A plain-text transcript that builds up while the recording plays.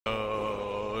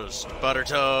toast, butter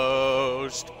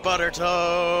toast, butter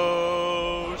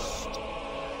toast.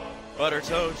 Butter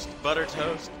toast, butter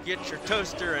toast. Get your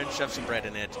toaster and shove some bread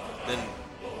in it. Then,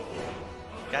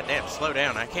 goddamn, slow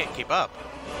down. I can't keep up.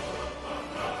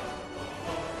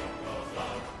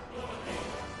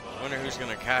 Wonder who's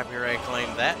gonna copyright claim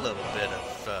that little bit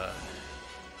of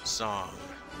song.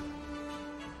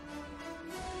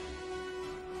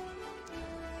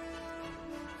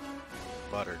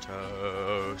 Butter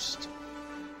toast.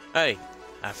 Hey,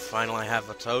 I finally have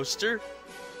a toaster.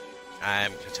 I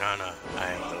am Katana.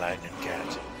 I am the Lightning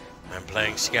Cat. I'm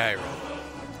playing Skyrim.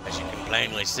 As you can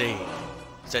plainly see, it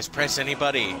says press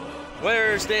anybody.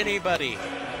 Where's the anybody?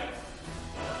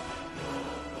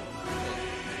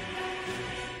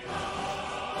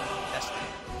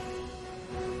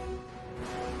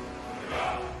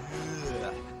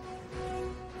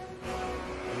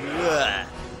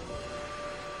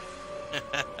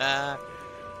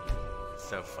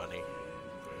 So funny.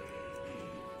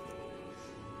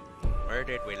 Where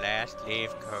did we last leave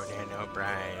Conan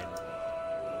O'Brien?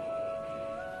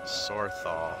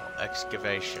 Sorthal.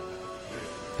 Excavation.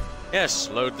 Yes,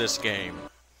 load this game.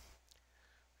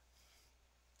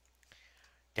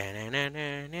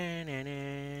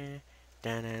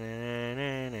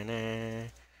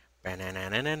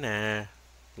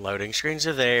 Loading screens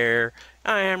are there.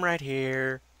 I am right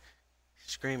here.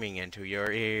 Screaming into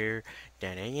your ear.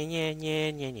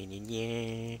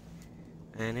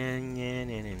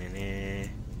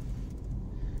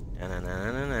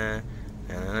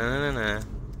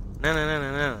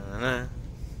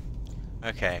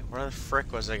 Okay, where the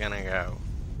frick was I gonna go?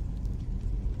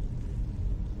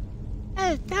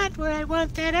 That's not where I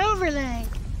want that overlay.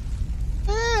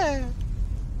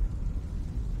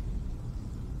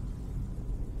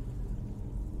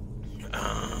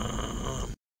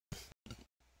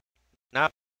 No.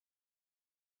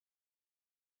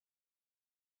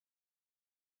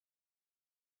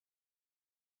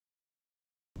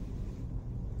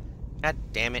 God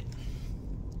damn it.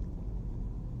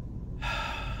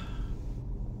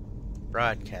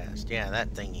 Broadcast. Yeah,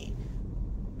 that thingy.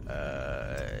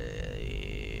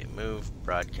 Move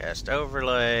broadcast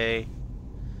overlay.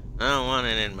 I don't want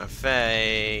it in my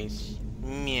face.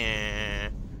 Meow.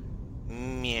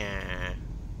 Meow.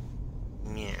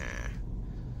 Meow.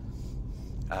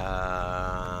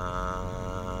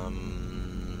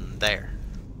 There.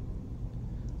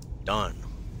 Done.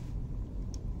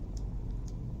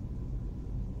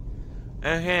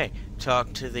 Okay,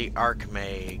 talk to the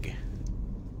Archmage.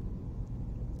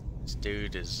 This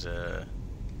dude is a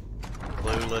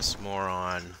clueless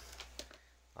moron.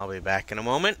 I'll be back in a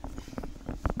moment.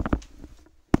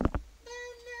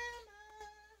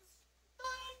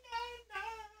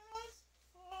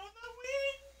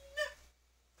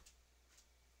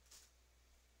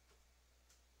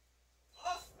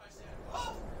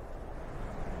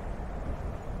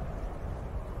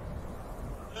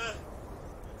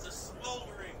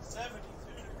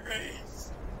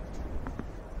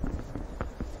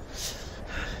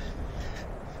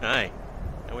 Hi.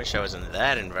 I wish I was in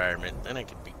that environment, then I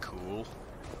could be cool.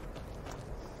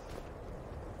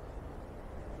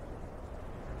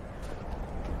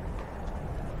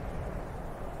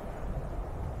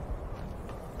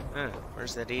 Huh,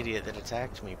 where's that idiot that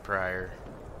attacked me prior?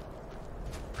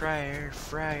 Friar,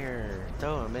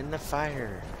 throw him in the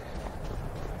fire.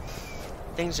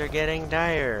 Things are getting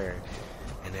dire,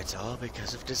 and it's all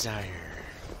because of desire.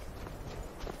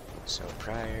 So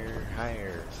prior,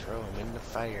 higher, throw him in the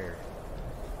fire.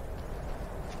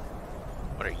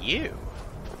 What are you?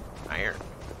 Iron.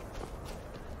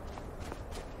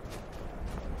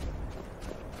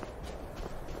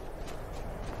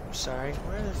 I'm sorry,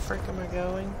 where the frick am I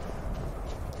going?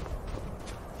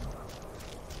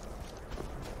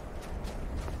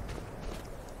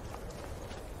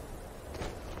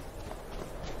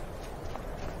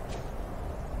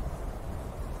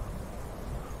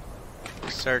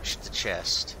 Search the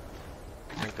chest.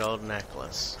 A gold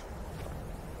necklace.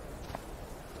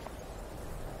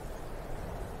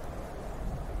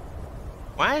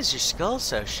 Why is your skull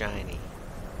so shiny?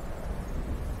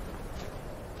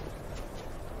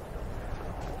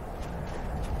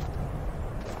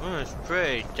 Well, it's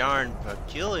pretty darn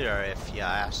peculiar if you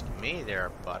ask me there,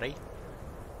 buddy.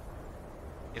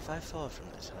 If I fall from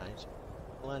this height,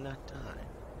 will I not die?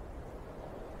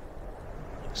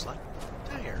 Looks like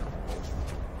tire.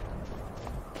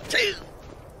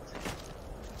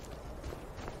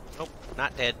 Nope,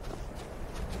 not dead.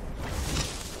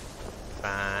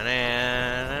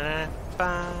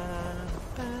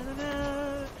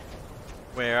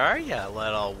 Where are ya,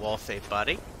 little wolfy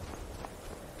buddy?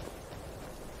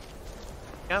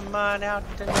 Come on out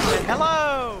to the...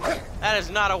 Hello! That is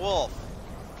not a wolf.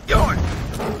 Yoink!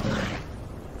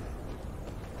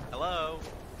 Hello?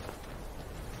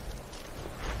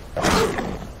 Got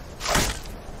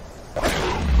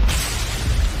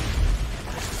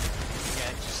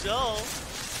your soul.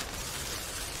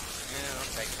 Yeah,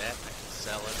 I'll take that. I can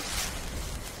sell it.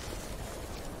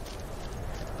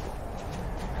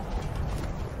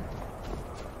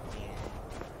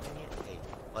 Hey,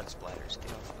 blood splatters.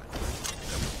 Get off my...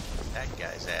 That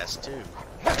guy's ass, too.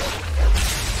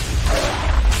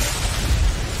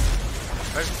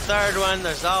 There's the third one.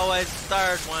 There's always the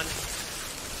third one.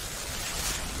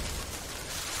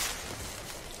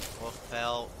 Wolf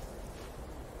pelt.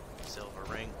 Silver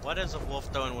ring. What is a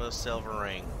wolf doing with a silver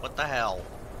ring? What the hell?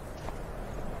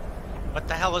 What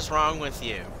the hell is wrong with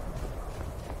you?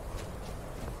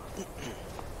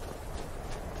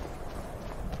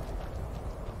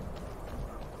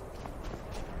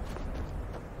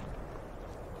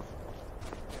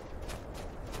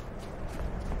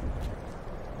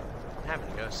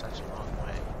 Having to go such a long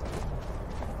way.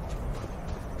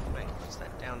 Wait, what's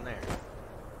that down there?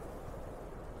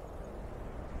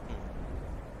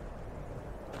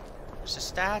 There's a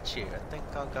statue. I think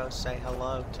I'll go say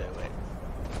hello to it.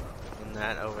 And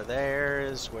that over there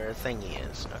is where thingy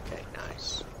is. Okay,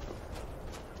 nice.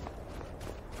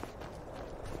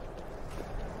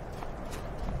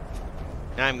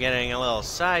 Now I'm getting a little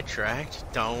sidetracked.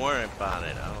 Don't worry about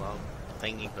it. I'll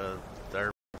thingy the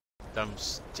third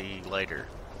dumpsty later.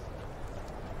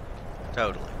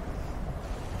 Totally.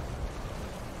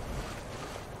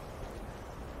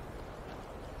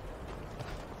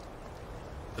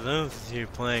 For those of you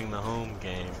playing the home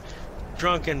game,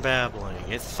 drunken babbling,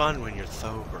 it's fun when you're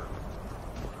sober.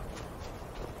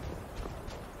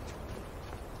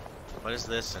 What is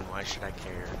this and why should I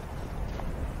care?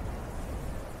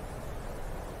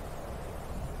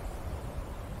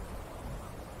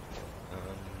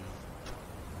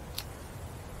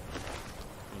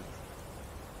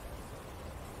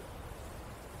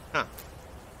 Huh.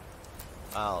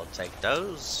 I'll take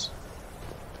those.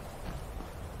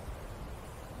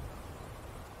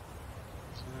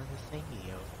 There's another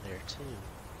thingy over there too.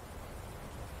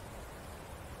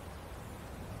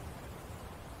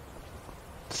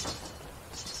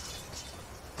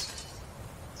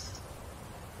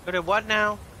 Go to what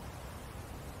now?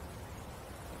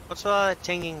 What's all that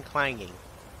tinging clanging?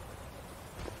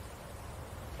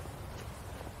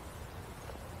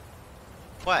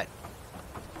 What?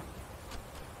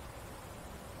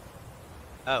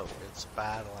 Oh, it's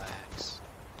battle axe.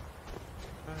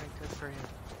 Alright, good for him.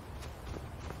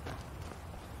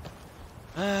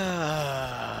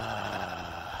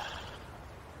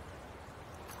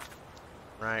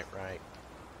 Right.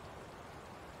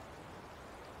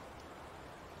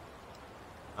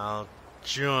 I'll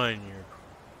join you.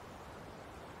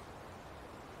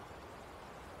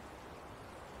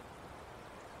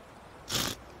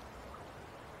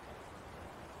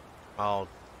 I'll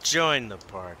join the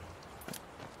party.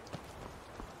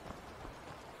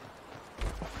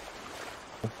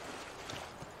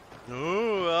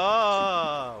 Ooh,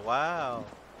 oh, wow.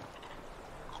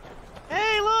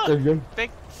 Hey, look!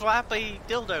 Big flappy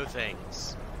dildo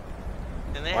things.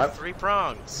 And they have 3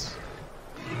 prongs.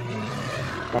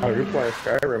 Oh, you're playing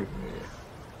Skyrim.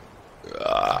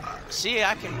 See,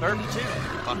 I can burp too,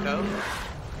 bucko.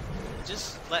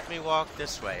 Just let me walk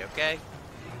this way, okay?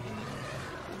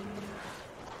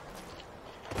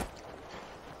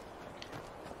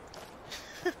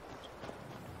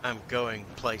 I'm going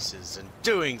places and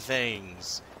doing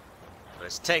things, but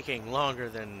it's taking longer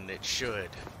than it should.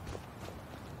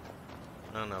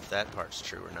 I don't know if that part's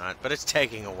true or not, but it's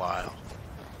taking a while.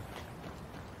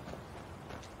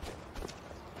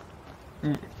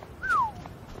 Got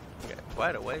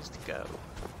quite a ways to go.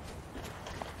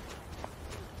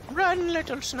 Run,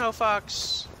 little snow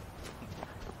fox!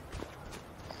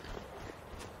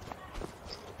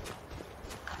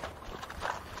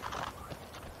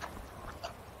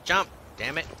 Jump,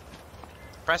 damn it.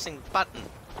 Pressing the button.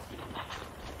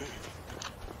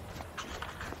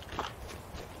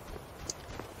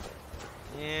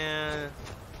 Yeah.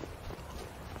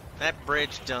 That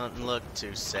bridge doesn't look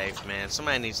too safe, man.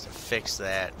 Somebody needs to fix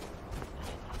that.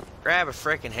 Grab a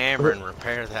frickin' hammer and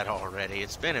repair that already.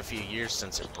 It's been a few years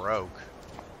since it broke.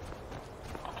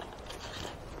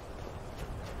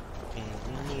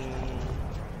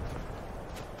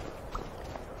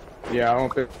 Yeah, I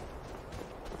don't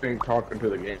think talking to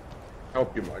the game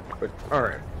help you much, but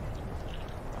alright.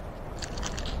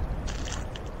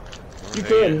 You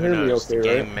can hear me okay, right? The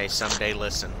game may someday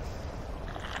listen.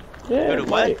 Yeah,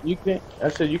 what? You can. I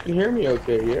said you can hear me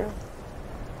okay, yeah?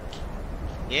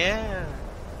 Yeah.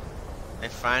 They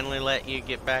finally let you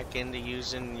get back into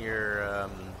using your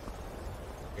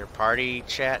party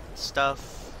chat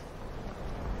stuff.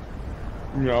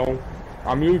 No,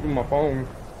 I'm using my phone.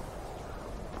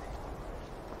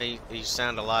 You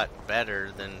sound a lot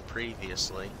better than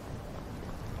previously.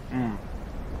 I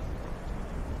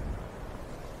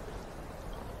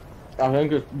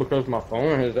think it's because my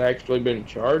phone has actually been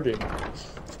charging. Oh,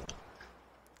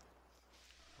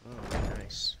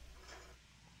 nice.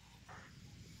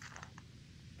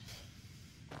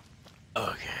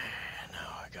 Okay,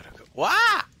 now I gotta go.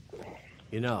 Wah!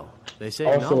 You know, they say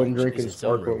Also, I'm knowledge drinking is its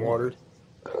own sparkling reward.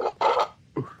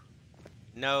 water.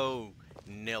 No,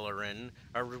 Nillarin.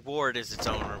 A reward is its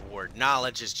own reward.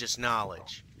 Knowledge is just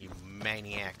knowledge. You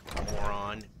maniac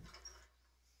moron.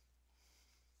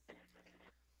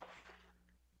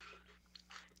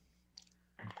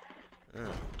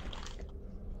 Oh.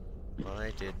 Well,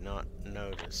 I did not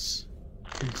notice.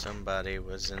 Somebody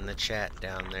was in the chat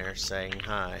down there saying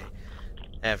hi.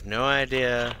 I have no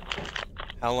idea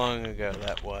how long ago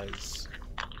that was.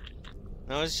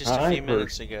 That was just a few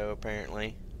minutes ago,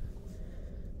 apparently.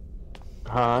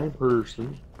 Hi,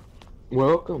 person.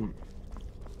 Welcome.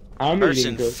 I'm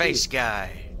Person eating face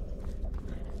guy.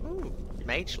 Ooh,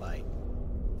 mage light.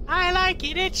 I like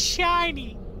it. It's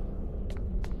shiny.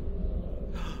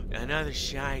 Another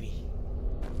shiny.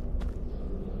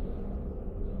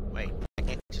 Wait, I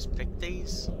can't just pick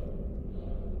these?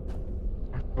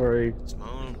 Sorry. It's my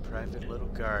own private little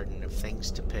garden of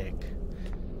things to pick.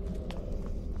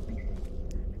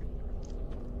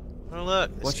 Oh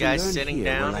look, this What guy's you learn sitting here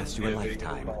down. will last you a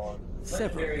lifetime.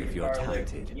 Several if you're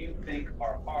talented. You think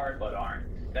are hard but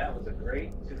aren't. That was a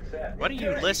great success. What are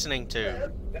you listening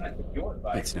to?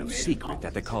 It's no secret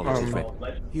that the college is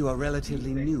You are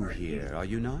relatively new here, are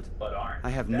you not? I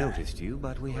have noticed you,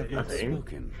 but we have not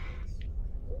spoken.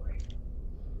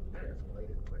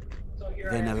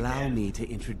 Then allow me to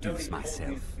introduce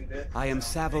myself. I am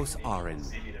Savos Arin,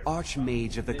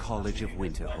 Archmage of the College of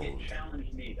Winterhold.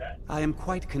 I am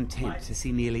quite content to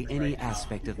see nearly any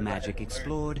aspect of magic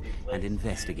explored and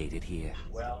investigated here.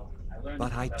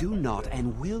 But I do not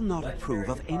and will not approve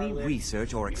of any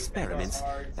research or experiments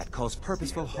that cause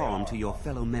purposeful harm to your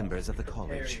fellow members of the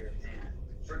college.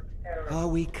 Are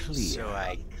we clear? So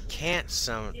I can't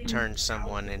turn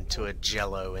someone into a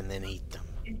jello and then eat them.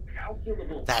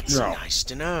 That's nice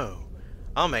to know.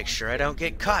 I'll make sure I don't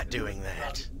get caught doing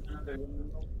that.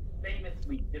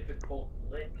 Famously difficult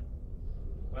lick.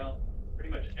 Well,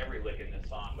 pretty much every lick in this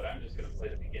song, but I'm just gonna play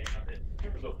the beginning of it.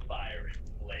 Rivers of fire and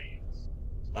flames.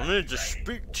 I need to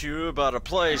speak to you about a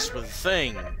place with a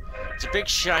thing. It's a big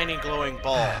shiny glowing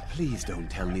ball. Please don't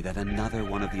tell me that another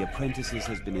one of the apprentices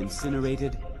has been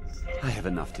incinerated. I have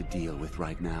enough to deal with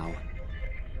right now.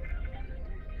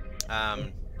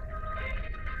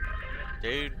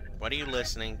 Dude, what are you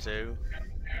listening to?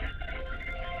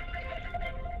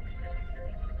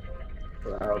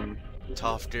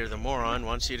 Toftir the moron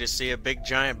wants you to see a big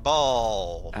giant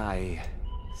ball. I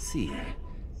see.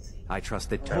 I trust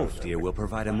that Toftir will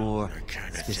provide a more I kind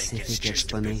of specific think it's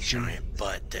just a big explanation. giant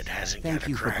butt that hasn't Thank got a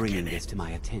you for crack bringing in this it. to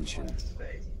my attention.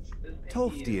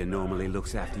 Toftir normally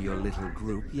looks after your little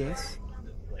group, yes?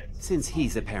 Since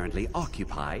he's apparently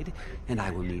occupied, and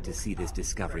I will need to see this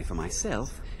discovery for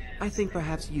myself, I think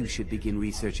perhaps you should begin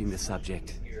researching the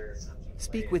subject.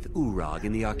 Speak with Urag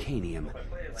in the Arcanium.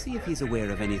 See if he's aware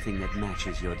of anything that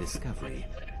matches your discovery.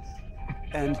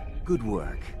 And good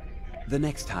work. The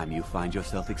next time you find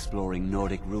yourself exploring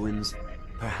Nordic ruins,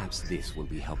 perhaps this will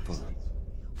be helpful.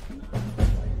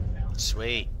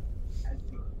 Sweet.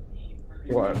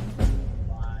 What?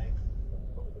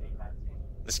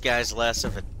 This guy's less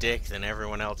of a dick than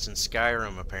everyone else in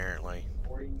Skyrim, apparently.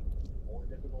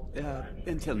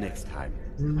 Until next time.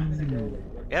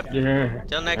 Yep. Yeah.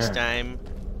 Till next time.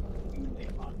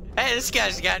 Hey, this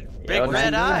guy's got big Yeah,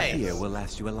 red eyes. Here will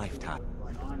last you a lifetime.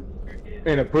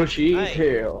 And a bushy Hey.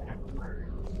 tail.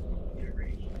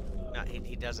 No,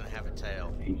 he doesn't have a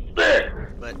tail.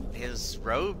 But his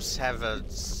robes have a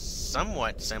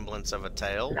somewhat semblance of a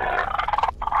tail.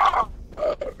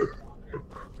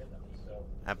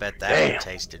 I bet that one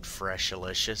tasted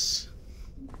fresh-alicious.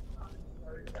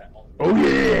 Oh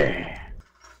yeah!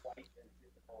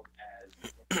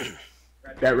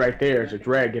 That right there is a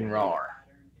dragon roar.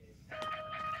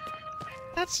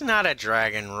 That's not a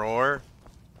dragon roar.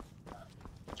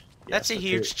 That's a Yes, it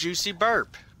huge, is. juicy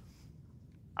burp.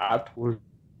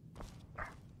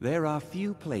 There are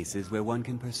few places where one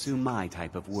can pursue my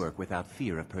type of work without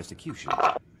fear of persecution.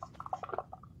 I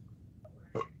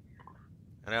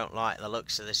don't like the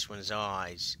looks of this one's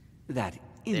eyes. That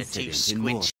They're too incident in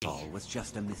squinchy. Mortal was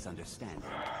just a misunderstanding.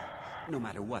 no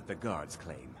matter what the guards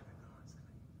claim.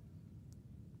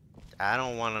 I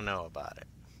don't want to know about it.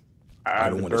 I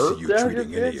don't want to see you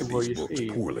treating any of these books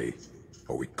poorly.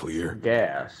 Are we clear?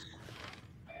 Gas.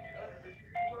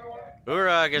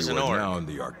 Urag is You an are orc. now in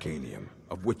the Arcanium,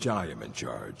 of which I am in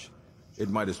charge. It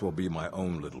might as well be my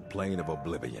own little plane of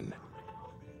oblivion.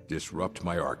 Disrupt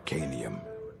my Arcanium,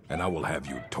 and I will have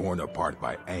you torn apart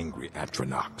by angry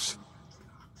Atronachs.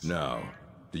 Now,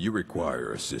 do you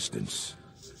require assistance?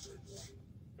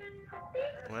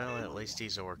 Well, at least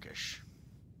he's orcish.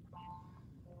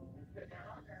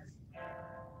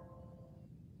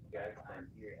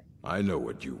 I know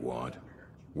what you want.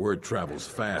 Word travels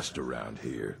fast around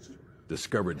here.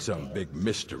 Discovered some big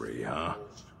mystery, huh?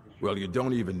 Well, you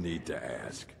don't even need to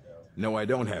ask. No, I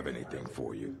don't have anything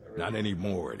for you. Not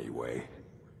anymore, anyway.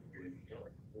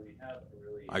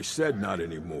 I said not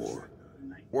anymore.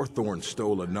 Orthorn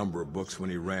stole a number of books when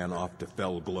he ran off to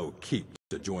Felglow Keep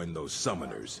to join those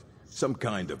summoners. Some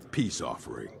kind of peace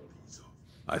offering.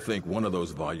 I think one of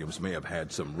those volumes may have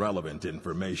had some relevant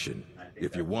information.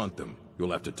 If you want them,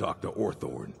 you'll have to talk to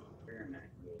Orthorn.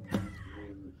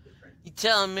 You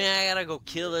telling me I gotta go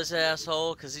kill this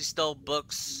asshole because he stole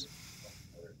books?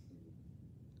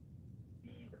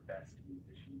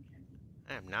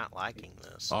 I am not liking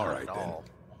this. All not right, at then. all.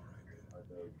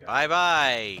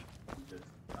 Bye-bye.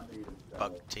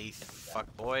 Bug teeth,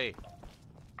 fuck boy.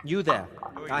 You there.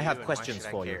 Who are I you have and why questions should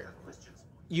I for you. care?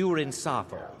 You were in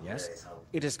Sappho, yes?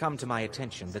 It has come to my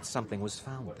attention that something was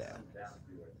found there.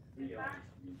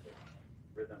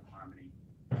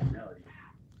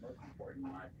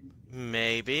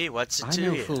 Maybe. What's it I to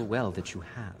know you? full well that you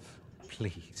have.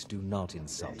 Please do not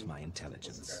insult my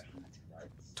intelligence.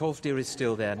 Tolfdir is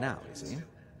still there now, is he?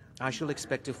 I shall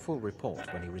expect a full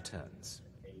report when he returns.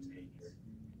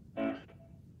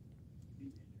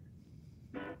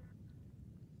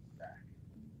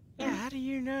 Yeah, how do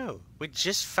you know? We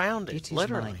just found it, It is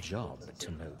literally. my job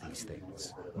to know these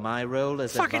things. My role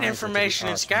as Fucking advisor to the information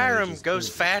in Archmage Skyrim is goes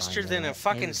to faster find than a out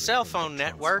fucking everything cell phone that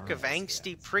network of transpires angsty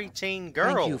there. preteen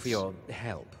girls. Thank you for your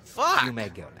help. Fuck! You may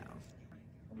go now.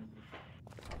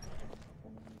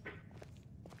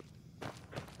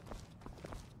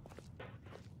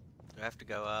 Do I have to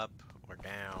go up or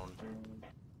down?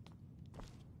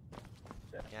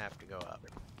 You have to go up.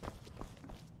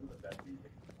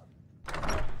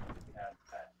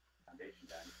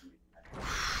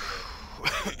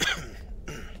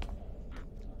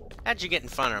 How'd you get in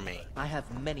front of me? I have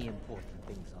many important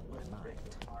things on my mind.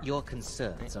 Your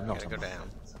concerns are You not gotta go on mine. down.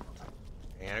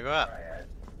 You gotta go up.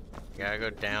 You gotta go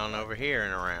down over here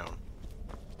and around.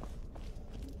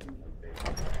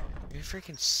 Are you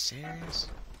freaking serious?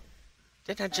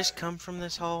 Didn't I just come from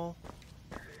this hole?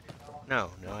 No,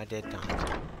 I did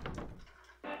not.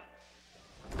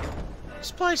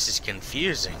 This place is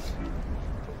confusing.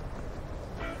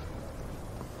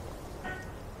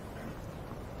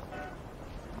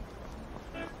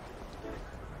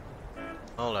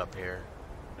 Hold up here.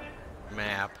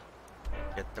 Map.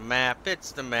 Get the map.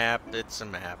 It's the map. It's the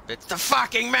map. It's the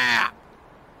fucking map!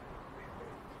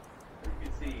 You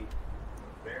can see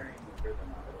varying the rhythm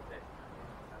a little bit,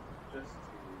 just to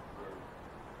give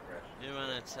progression. You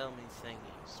wanna tell me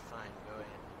thingies? Fine, go ahead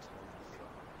and tell me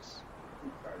things.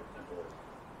 Start as simple as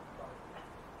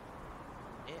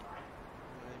It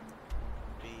would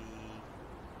be...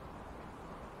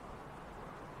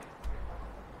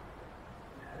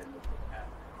 adding the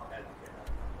path as you get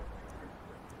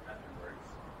afterwards.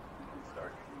 You can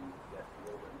start to get a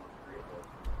little bit more creative.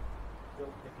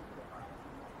 Still sticking to the harmony,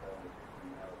 you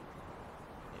know.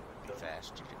 It would be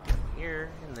faster to go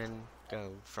here and then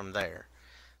go from there.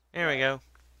 There we go.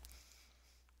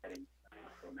 Adding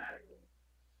chromatically.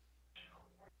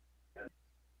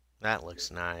 That looks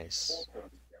nice.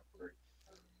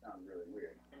 Sounds really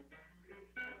weird.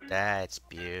 That's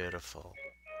beautiful.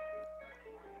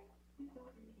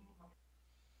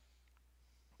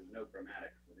 There's no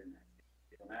chromatics within that.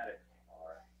 Chromatics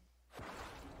are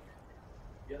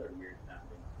the other weird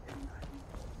sounding in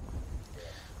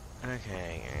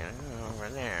Okay, over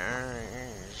there.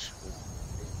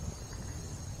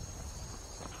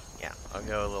 Yeah, I'll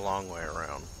go the long way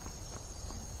around.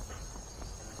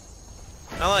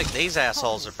 I like these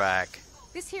assholes are back.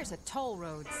 This here's a toll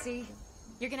road, see?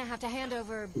 You're gonna have to hand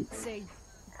over, say,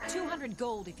 200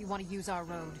 gold if you want to use our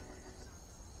road.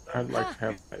 I'd like to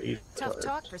have that eat. Tough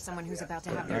talk for someone who's about to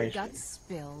have their guts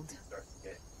spilled.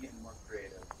 getting more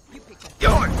creative. You picked up.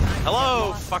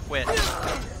 Hello, fuckwit.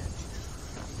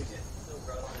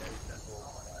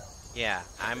 Yeah,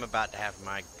 I'm about to have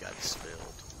my guts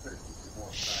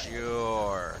spilled.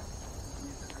 Sure.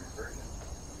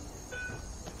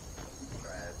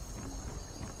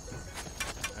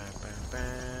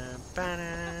 Ba-da.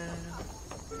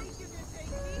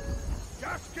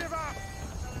 Just give up!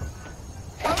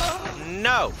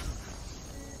 No!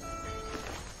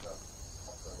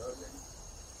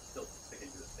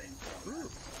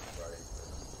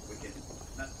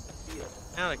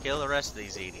 Now to kill the rest of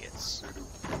these idiots.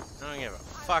 I don't give a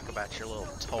fuck about your little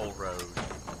toll road.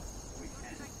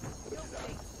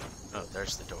 Oh,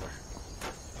 there's the door.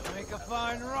 Make a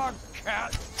fine rock,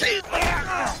 cat.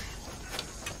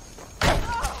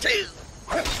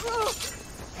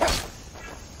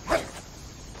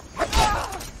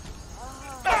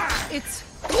 It's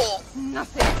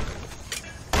nothing.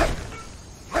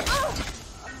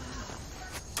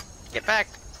 Get back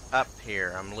up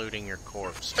here. I'm looting your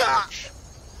corpse, bitch.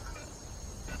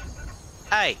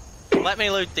 Hey, let me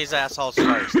loot these assholes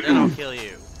first, then I'll kill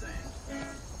you.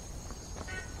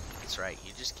 That's right,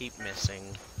 you just keep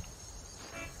missing.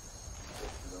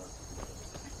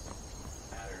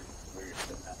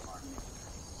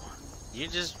 You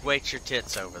just wait your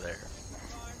tits over there.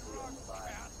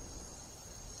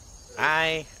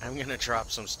 I'm gonna drop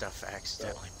some stuff I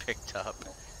accidentally picked up.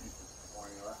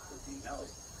 You know what?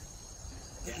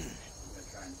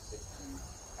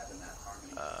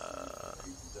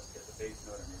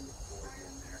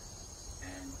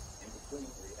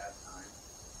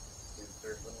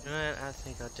 I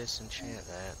think I'll disenchant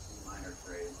that.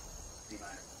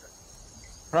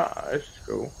 Ah, that's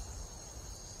cool.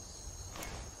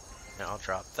 Now I'll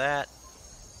drop that.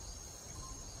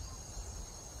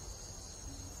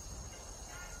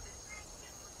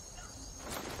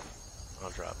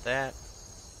 I'll drop that.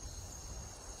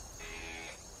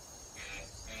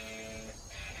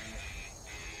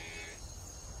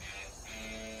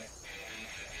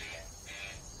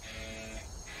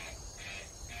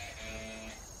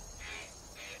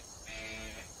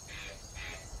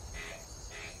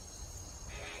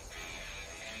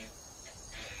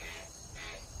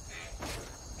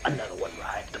 Another one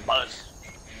ride the bus.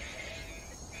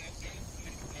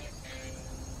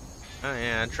 Oh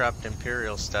yeah, I dropped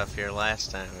Imperial stuff here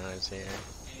last time I was here.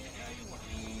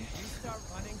 You start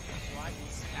running, so I can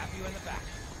stab you in the back.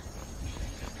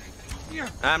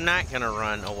 I'm not gonna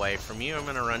run away from you, I'm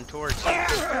gonna run towards you.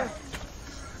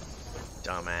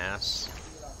 Dumbass.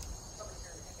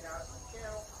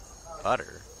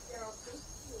 Butter?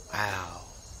 Wow.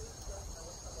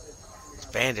 These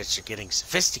bandits are getting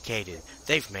sophisticated.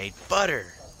 They've made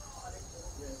butter.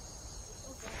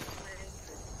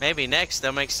 Maybe next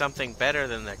they'll make something better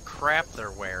than the crap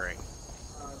they're wearing.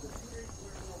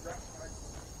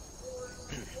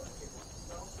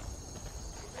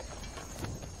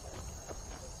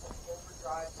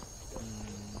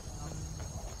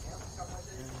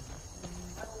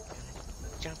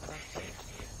 Jump up there.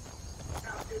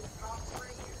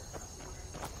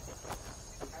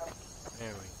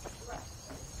 There we go.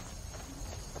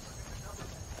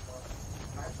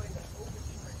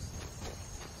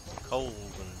 Cold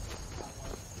and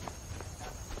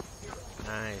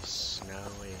nice,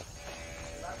 snowy.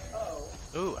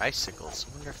 Ooh, icicles. I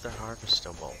wonder if they're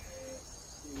harvestable.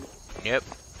 Nope.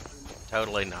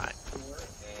 Totally not.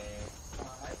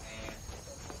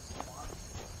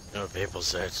 You know, people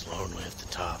say it's lonely at the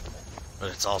top, but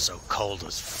it's also cold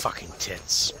as fucking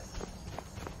tits.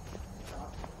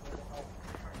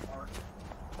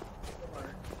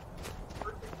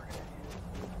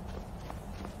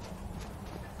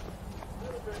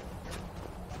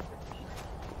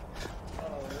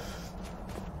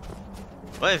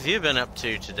 What have you been up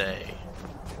to today?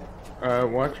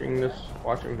 Watching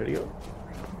video.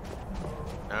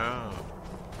 Oh.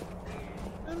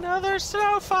 Another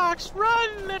snow fox!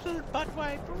 Run, little butt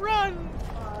wipe, run!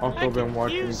 Also been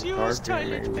watching use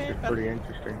Skyriming, which is paper. pretty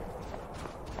interesting.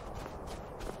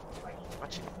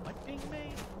 Watching what being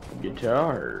made?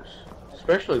 Guitars,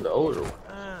 especially the older ones.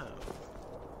 Oh.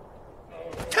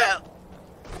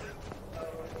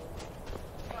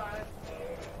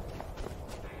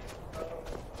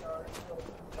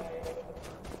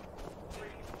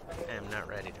 I'm not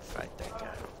ready to fight that guy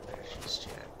over there just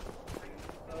yet.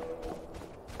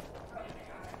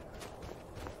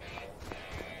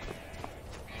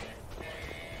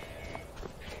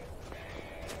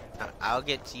 I'll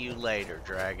get to you later,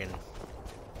 dragon.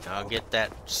 I'll get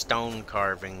that stone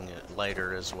carving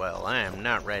later as well. I am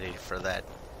not ready for that,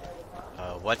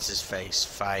 what's-his-face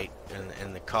fight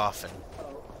in the coffin.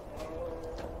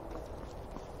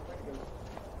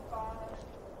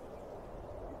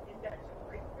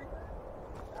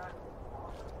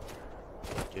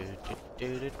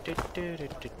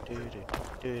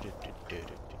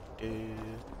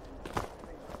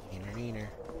 Neener.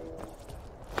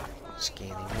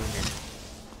 Scanning neener.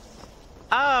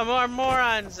 Ah, more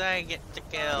morons I get to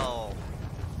kill.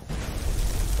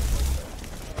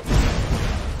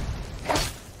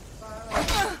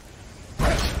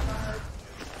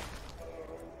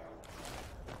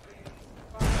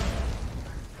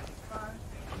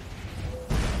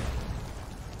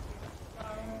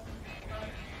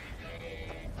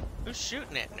 Who's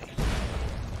shooting at me?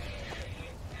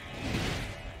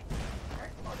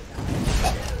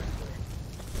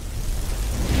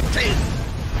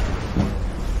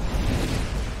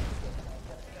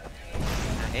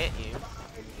 I hit you.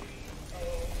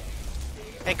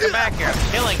 Hey, come back here,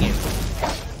 I'm killing you.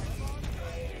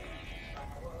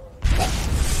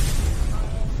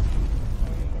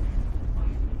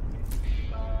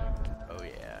 Oh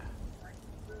yeah.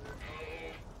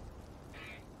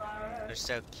 They're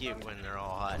so cute when they're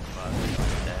all hot and fuzzy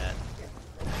like that.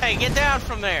 Hey, get down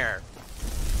from there!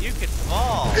 You could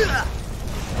fall!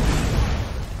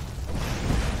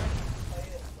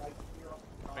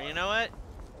 Or you know what?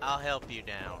 I'll help you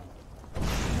down.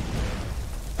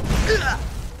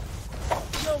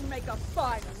 You'll make a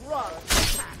fine rug.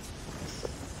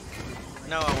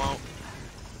 No, I won't.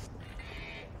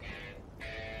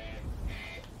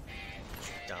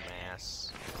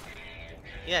 Dumbass.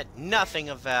 You had nothing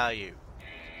of value.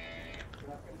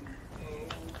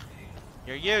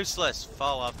 You're useless.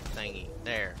 Fall off the thingy.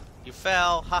 There. You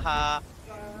fell. Haha.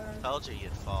 Told you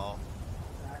you'd fall.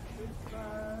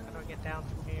 How do I get down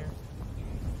from here?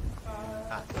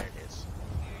 Ah, there it is.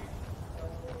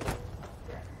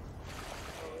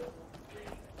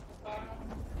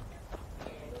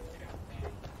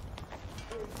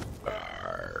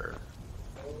 Arr.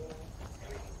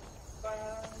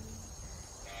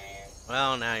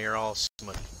 Well, now you're all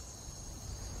smooth.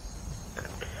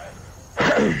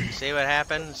 See what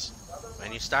happens?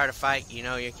 When you start a fight, you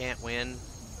know you can't win.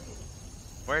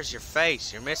 Where's your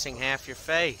face? You're missing half your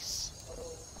face.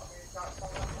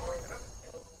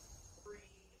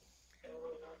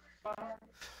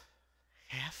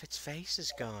 Half its face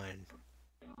is gone.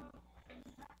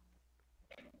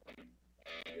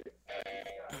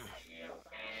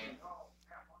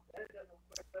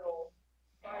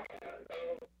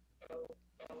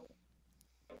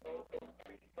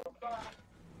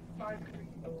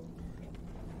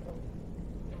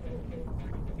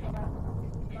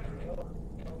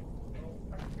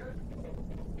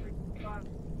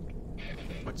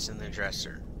 What's in the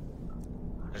dresser?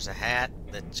 There's a hat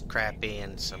that's crappy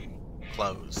and some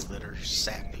clothes that are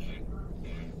sappy.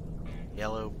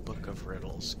 Yellow book of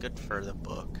riddles. Good for the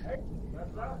book.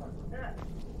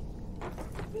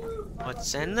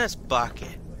 What's in this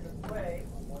bucket?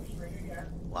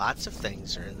 Lots of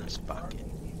things are in this bucket.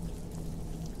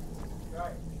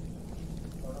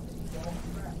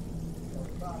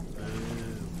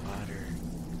 Ooh, water.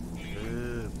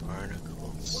 Ooh,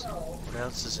 barnacles. What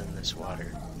else is in this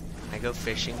water? Can I go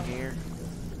fishing here?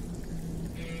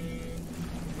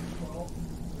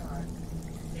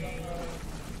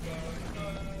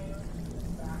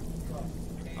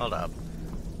 Hold up.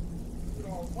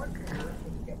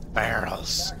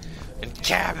 Barrels and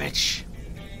cabbage.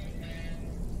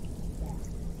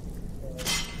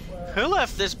 Who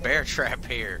left this bear trap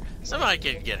here? Somebody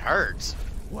could get hurt.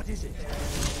 What is it?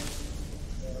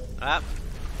 Up.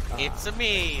 It's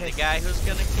me, the guy who's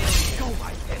gonna kill you. Go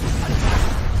right then.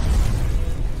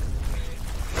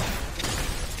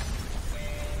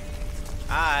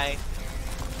 Hi.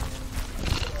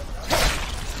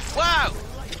 Wow!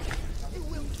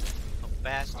 Oh,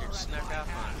 bastard snuck up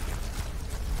on me.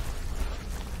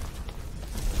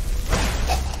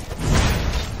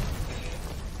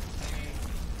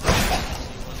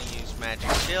 When you use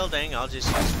magic shielding, I'll just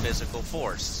use physical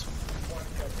force.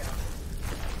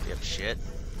 Dipshit.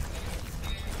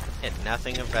 Hit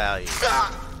nothing of value.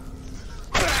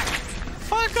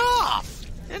 Fuck off!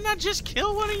 Didn't I just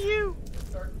kill one of you?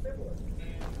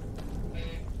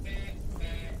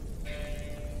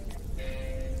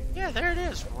 Yeah, there it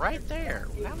is, right there.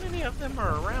 How many of them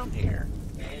are around here?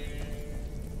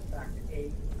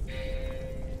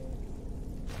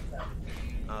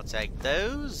 I'll take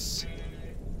those.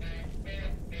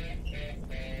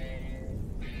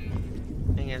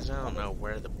 Thing is, I don't know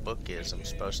where the book is I'm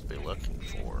supposed to be looking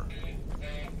for.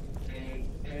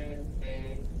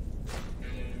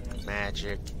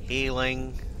 Magic,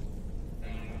 healing.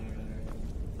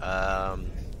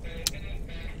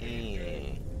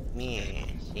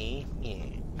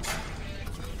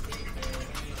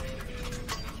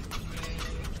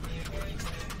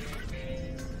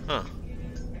 Huh.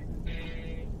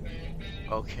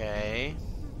 Okay.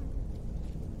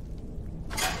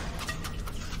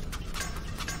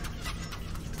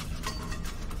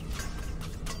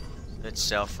 It's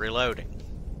self-reloading.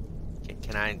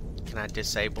 Can I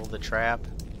disable the trap?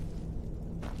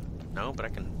 No, but I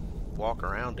can walk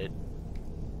around it.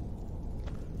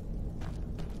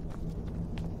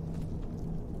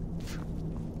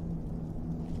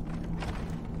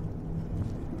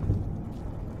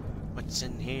 What's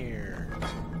in here?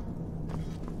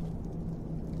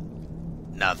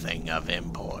 Nothing of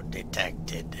import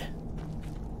detected.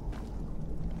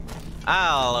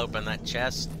 I'll open that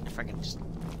chest if I can just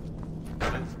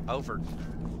move over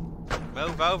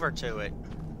to it.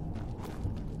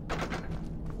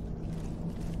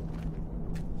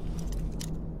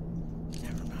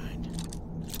 Never mind.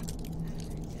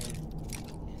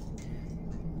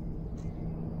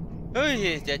 Oh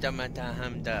yes, that's a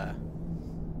hamda.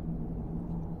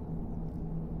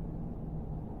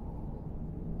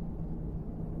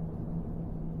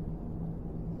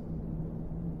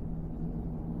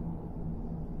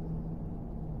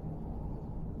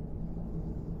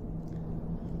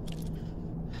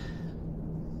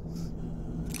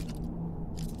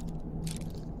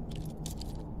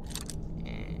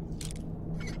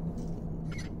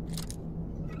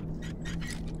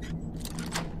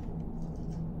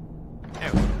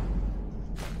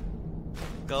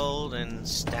 Gold and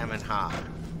stamina.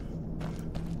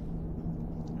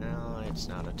 No, it's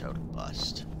not a total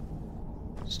bust.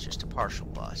 It's just a partial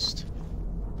bust.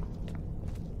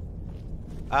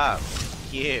 Oh,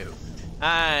 you.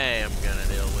 I am gonna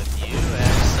deal with you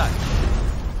as such.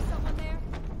 Someone there?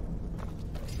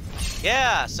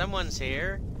 Yeah, someone's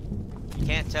here. You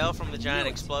can't tell from the giant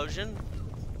explosion.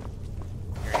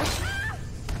 Is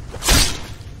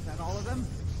that all of them?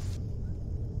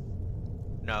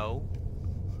 No.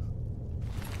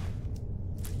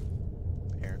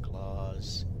 Bear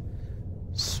claws.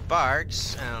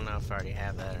 Sparks. I don't know if I already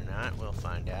have that or not. We'll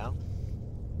find out.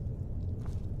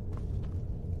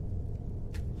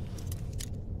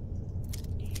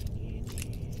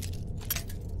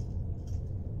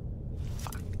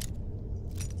 Fuck.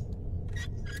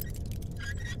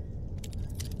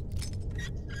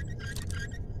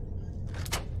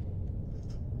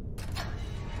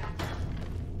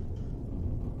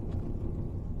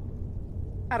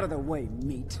 Out of the way,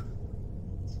 meat.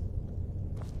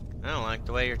 I don't like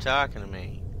the way you're talking to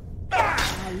me.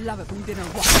 I love it when you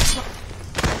didn't watch.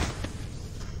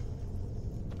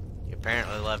 You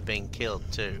apparently love being killed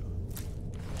too.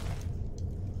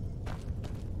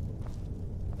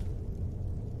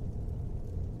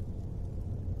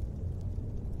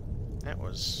 That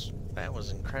was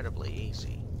incredibly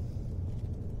easy.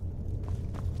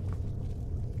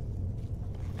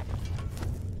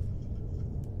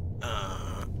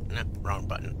 No, wrong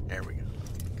button. There we go.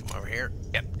 Come over here.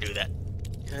 Yep, do that.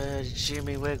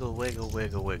 Jimmy wiggle, wiggle,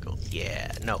 wiggle, wiggle.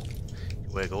 Yeah, no.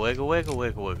 Wiggle, wiggle, wiggle,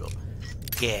 wiggle, wiggle.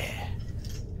 Yeah.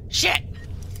 Shit!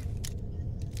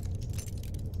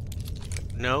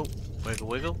 No. Wiggle,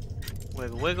 wiggle.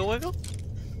 Wiggle, wiggle, wiggle.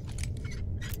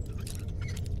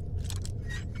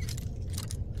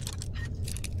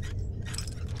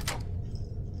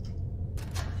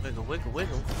 Wiggle, wiggle,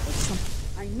 wiggle.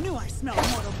 I knew I smelled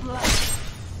mortal blood.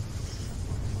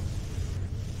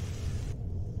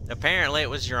 Apparently it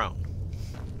was your own.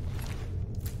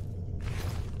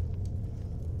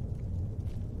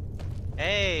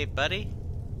 Hey, buddy.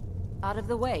 Out of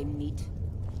the way, meat.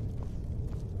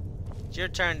 It's your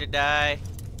turn to die.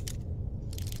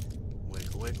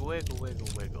 Wiggle, wiggle, wiggle, wiggle,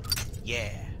 wiggle.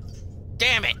 Yeah.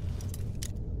 Damn it!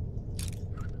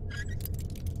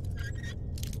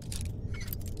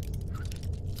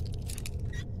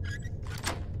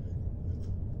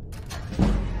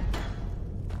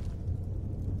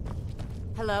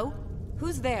 Hello?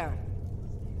 Who's there?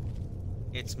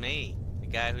 It's me, the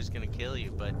guy who's gonna kill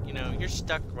you, but, you know, you're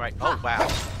stuck right... Oh, wow.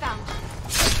 Found you.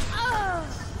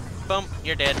 Boom,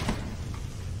 you're dead.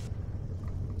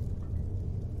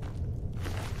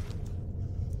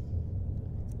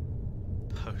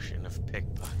 Potion of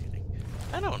pickpocketing.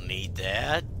 I don't need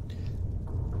that.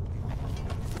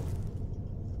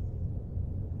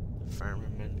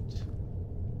 Firmament.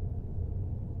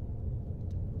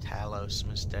 Talos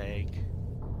mistake.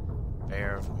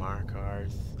 Bear of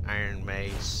Markarth. Iron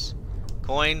mace.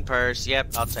 Coin purse.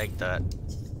 Yep, I'll take that.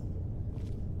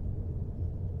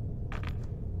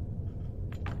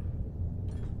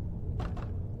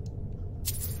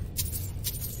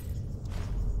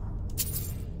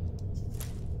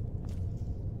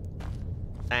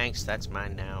 Thanks, that's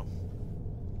mine now.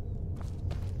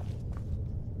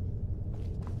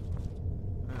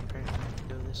 Oh, apparently I have to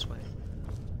go this way.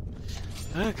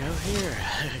 I'll go here.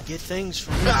 Get things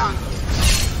from me.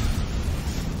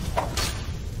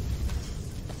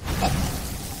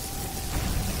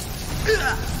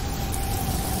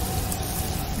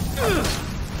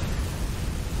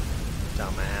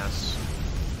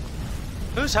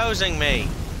 Who's hosing me?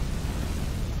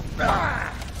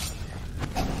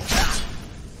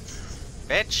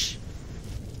 Bitch.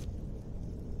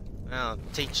 I'll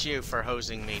teach you for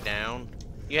hosing me down.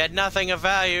 You had nothing of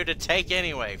value to take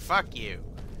anyway. Fuck you.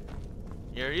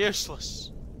 You're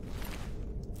useless.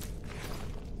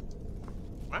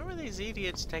 Why were these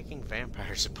idiots taking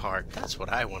vampires apart? That's what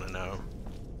I want to know.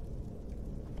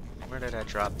 Where did I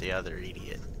drop the other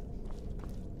idiot?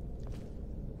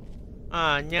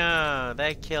 Oh no,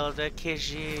 they killed a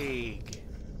Khajiit.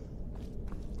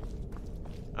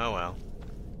 Oh well.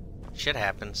 Shit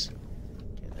happens.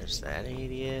 Okay, there's that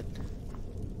idiot.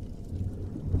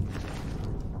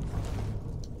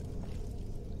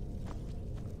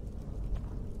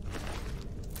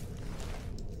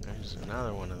 There's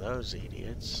another one of those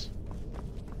idiots.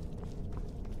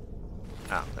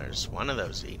 Oh, there's one of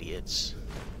those idiots.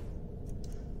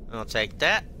 I'll take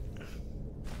that.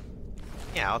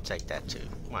 Yeah, I'll take that too.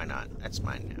 Why not? That's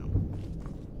mine now.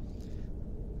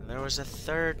 There was a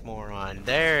third moron.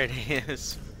 There it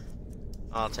is.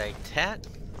 I'll take that.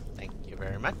 Thank you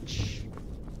very much.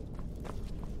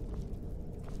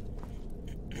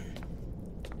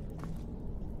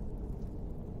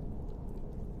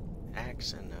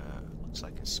 Axe and looks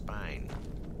like a spine.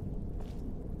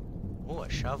 Oh, a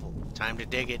shovel. Time to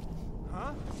dig it.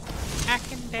 Huh? I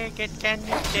can dig it. Can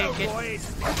you dig it? Boys,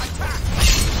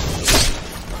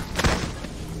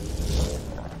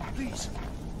 please,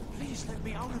 please let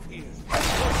me out of here.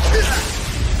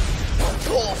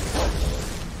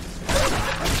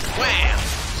 Wham!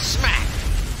 Smack!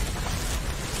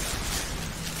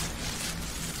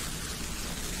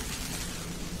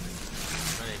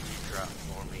 What did you drop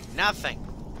for me? Nothing!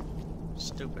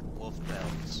 Stupid wolf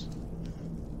bells.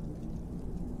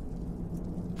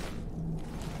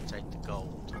 Take the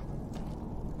gold.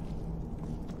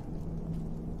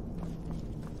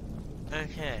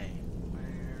 Okay.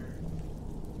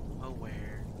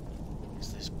 Where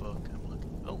is this book I'm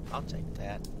looking? Oh, I'll take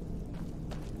that.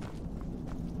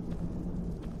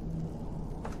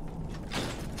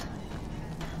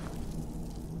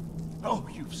 Oh,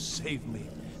 you've saved me.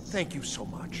 Thank you so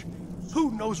much.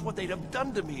 Who knows what they'd have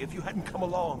done to me if you hadn't come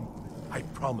along. I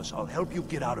promise I'll help you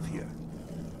get out of here.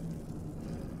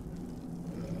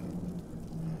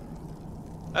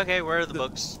 Okay, where are the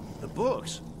books? The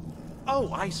books?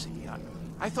 Oh, I see.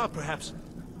 I thought perhaps...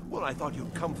 Well, I thought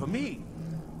you'd come for me.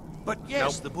 But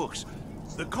yes, Nope. the books.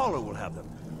 The caller will have them.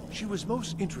 She was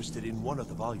most interested in one of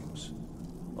the volumes.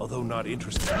 Although not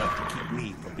interested enough to keep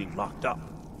me from being locked up.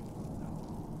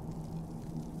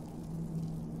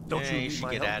 Don't Yeah, you you need should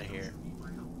my get help? out of here.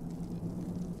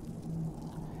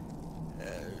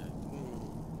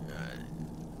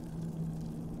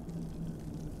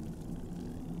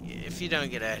 If you don't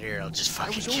get out of here, I'll just I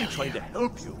fucking was kill only you. trying to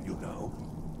help you, you know.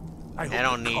 I hope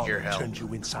don't the need your caller help. turns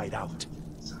you inside out.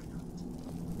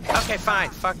 Okay, fine.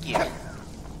 Fuck you.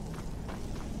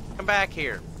 Come back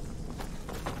here.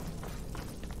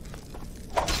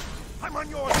 I'm on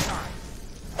your side.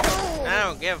 I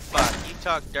don't give a fuck. You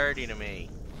talk dirty to me.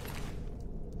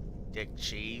 Dick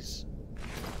cheese.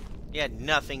 You had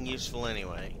nothing useful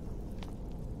anyway.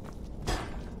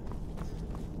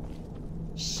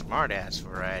 Smart-ass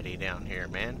variety down here,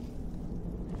 man.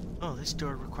 Oh, this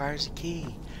door requires a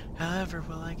key. However,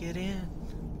 will I get in?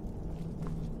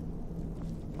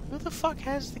 Who the fuck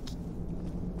has the key?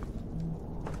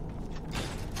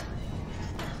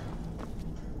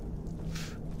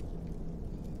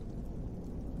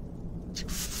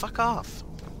 Fuck off.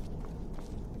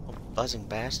 Oh, buzzing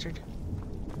bastard.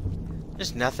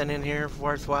 There's nothing in here of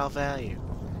worthwhile value.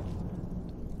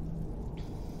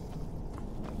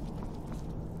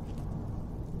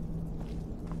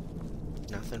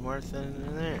 Nothing worth it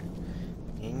in there.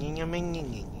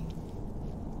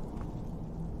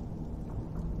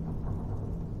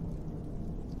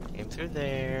 Came through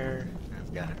there.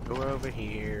 I've got a door over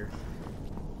here.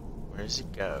 Where does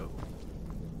it go?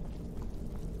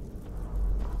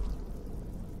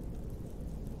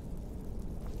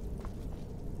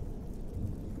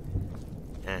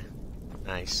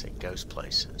 Nice, it goes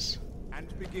places. And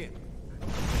begin.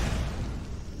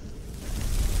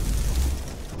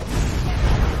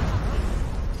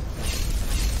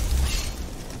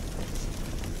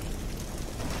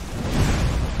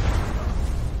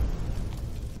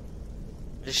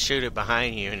 Just shoot it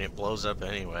behind you and it blows up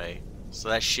anyway. So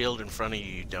that shield in front of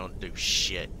you don't do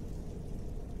shit.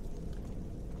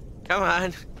 Come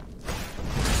on. Stand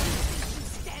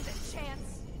a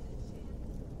chance.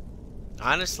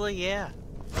 Honestly, yeah.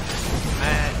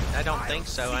 I don't think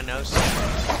so. I know so.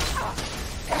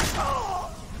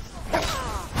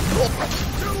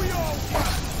 Do your work!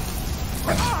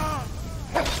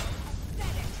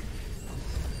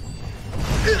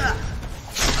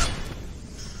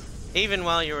 Even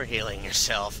while you were healing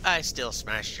yourself, I still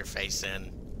smashed your face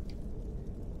in.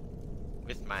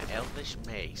 With my elvish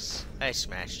mace, I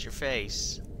smashed your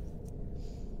face.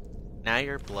 Now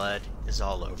your blood is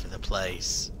all over the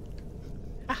place.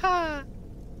 Haha!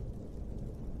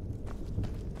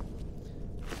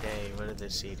 Okay, what did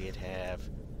this idiot have?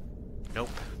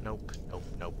 Nope, nope, nope,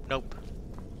 nope, nope.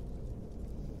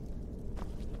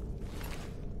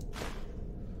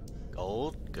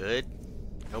 Gold, good.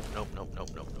 Nope, nope, nope, nope,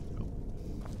 nope, nope, nope.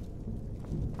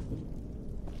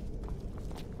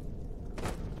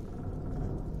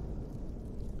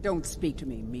 Don't speak to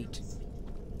me, meat.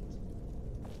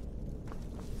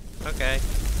 Okay,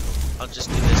 I'll just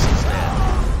do this instead.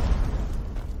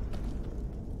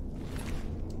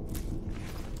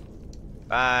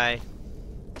 Bye.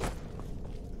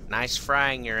 Nice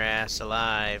frying your ass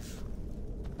alive.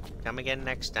 Come again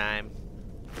next time.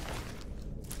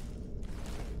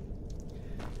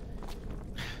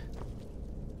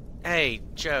 Hey,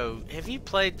 Joe, have you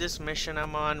played this mission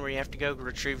I'm on where you have to go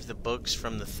retrieve the books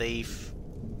from the thief?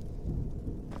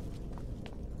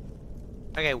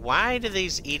 Okay, why do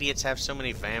these idiots have so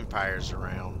many vampires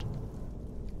around?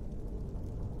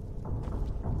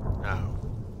 Oh.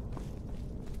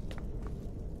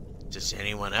 Does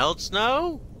anyone else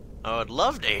know? I would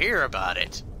love to hear about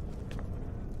it.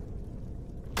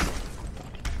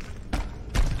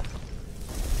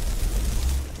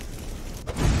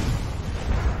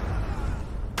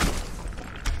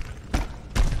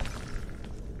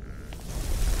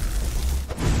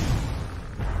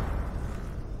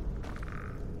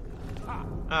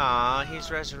 Aw,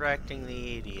 he's resurrecting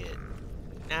the idiot.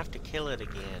 I have to kill it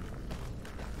again.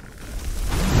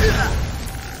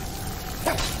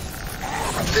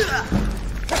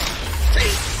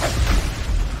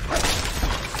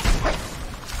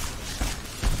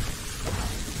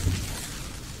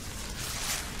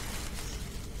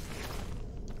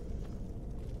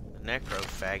 The necro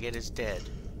faggot is dead.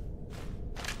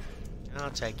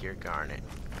 I'll take your garnet.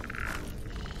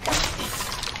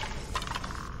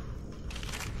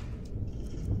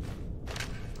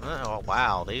 Oh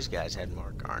wow, these guys had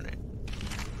more garnet.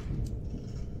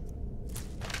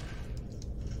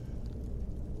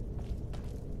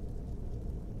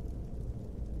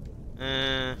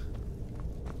 I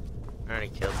already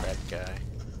killed that guy.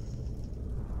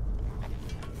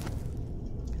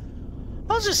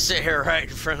 I'll just sit here right in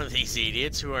front of these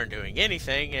idiots who aren't doing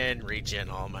anything and regen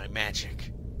all my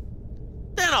magic.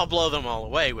 Then I'll blow them all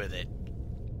away with it.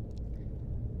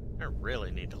 I really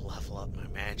need to level up my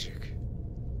magic.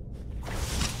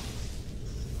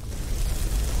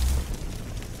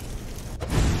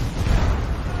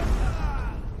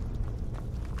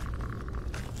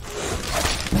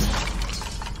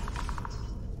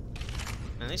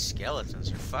 Man, these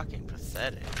skeletons are fucking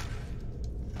pathetic.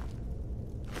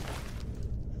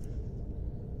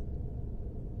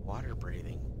 Water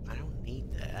breathing. I don't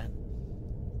need that.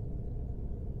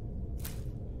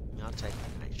 I'll take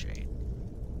the nightshade.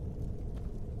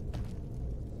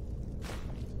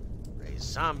 Raise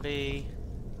zombie.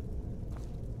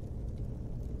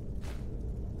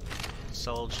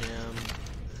 Soul gem.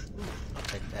 Ooh, I'll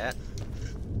take that.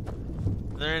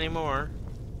 Are there any more?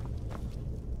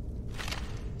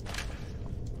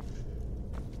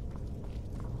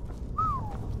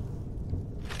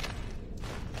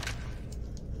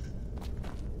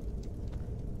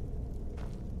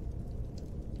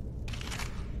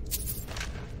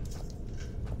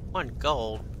 One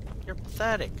gold? You're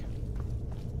pathetic.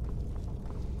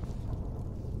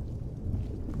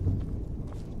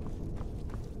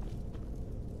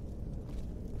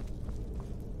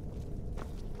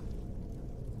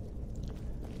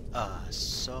 A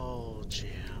soul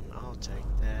gem. I'll take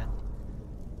that.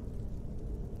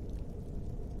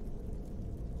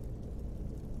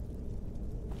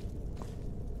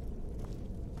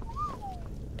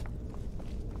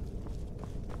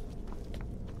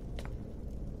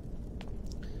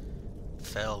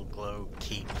 Fell glow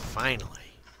keep. Finally.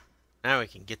 Now we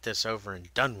can get this over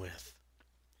and done with.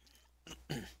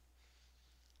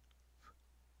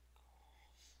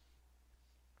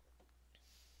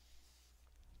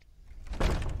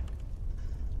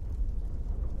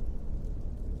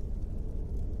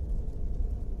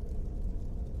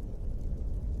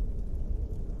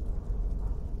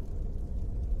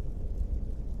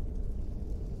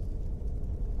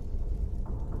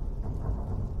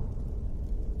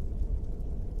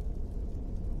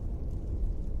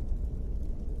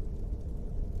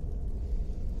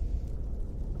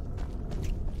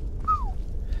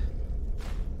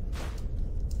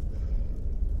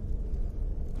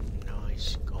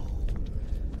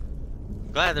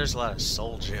 Glad there's a lot of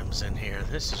soul gems in here.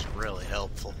 This is really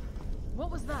helpful. What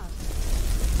was that?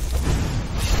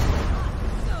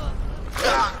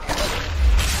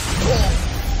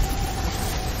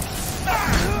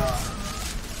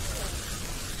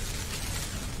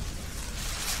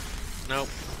 Nope.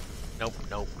 Nope,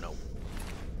 nope, nope.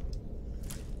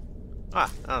 Ah,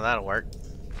 oh, that'll work.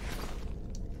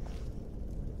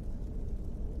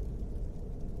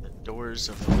 The Doors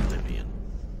of Oblivion.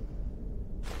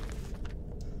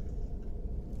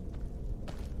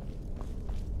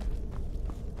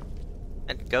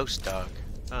 And Ghost Dog.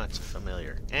 Oh, it's a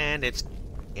familiar. And it's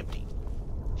empty.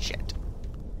 Shit.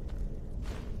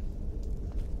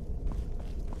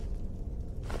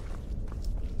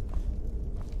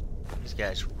 These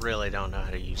guys really don't know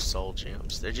how to use soul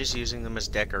gems. They're just using them as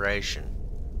decoration.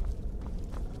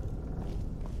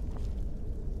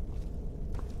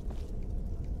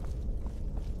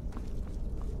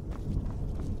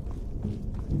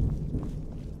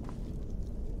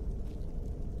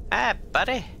 Hi,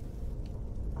 buddy.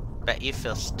 Bet you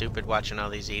feel stupid watching all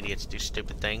these idiots do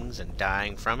stupid things and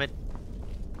dying from it.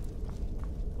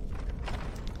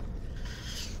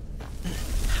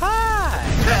 Hi!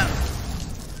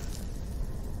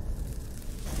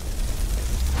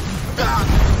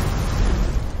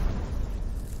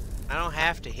 I don't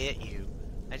have to hit you.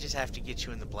 I just have to get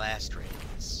you in the blast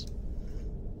radius.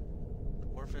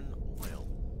 Dwarven oil.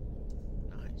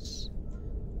 Nice.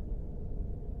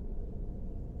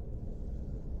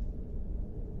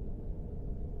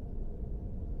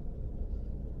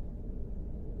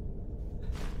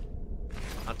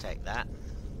 I'll take that.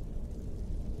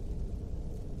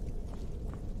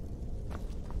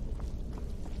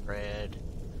 Bread.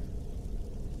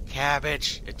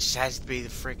 Cabbage. It just has to be the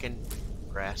frickin'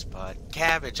 grass pod.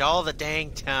 Cabbage all the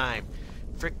dang time.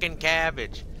 Frickin'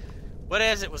 cabbage. What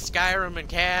is it with Skyrim and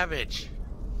cabbage?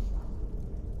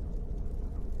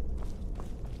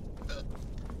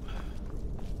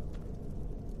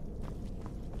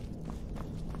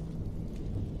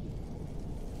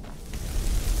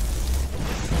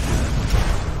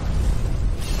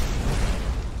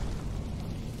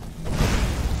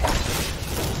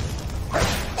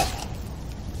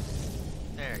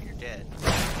 There, you're dead.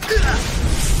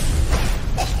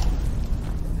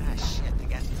 Ah, shit, they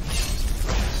got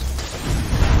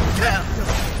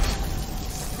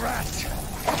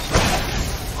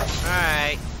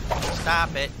Alright,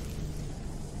 stop it.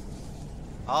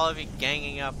 All of you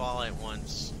ganging up all at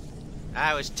once.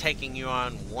 I was taking you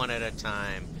on one at a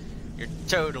time. You're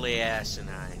totally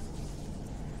asinine.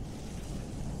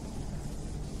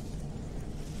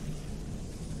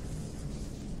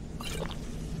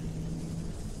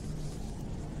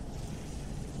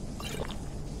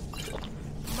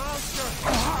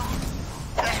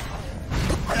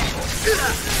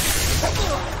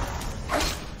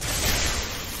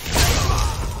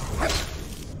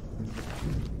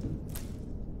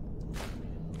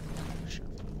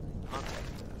 I'll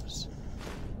take those.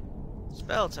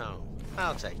 Spell tome.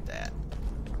 I'll take that.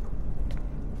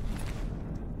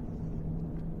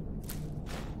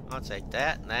 I'll take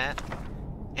that and that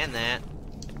and that.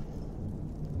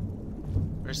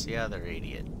 Where's the other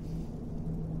idiot?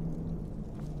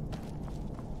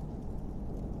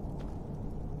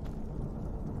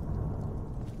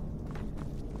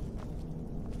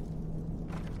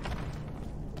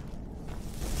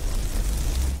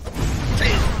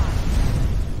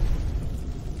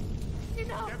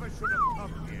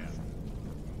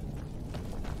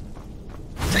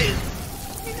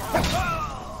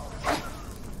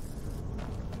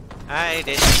 I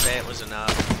didn't say it was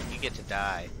enough. You get to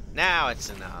die. Now it's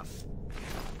enough.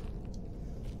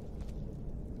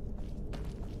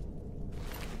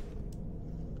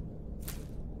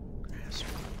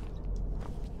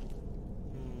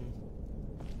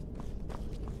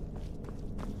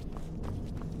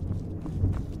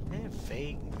 I have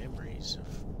vague memories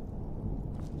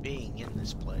of being in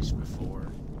this place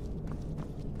before.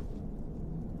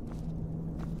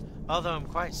 Although I'm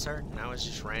quite certain I was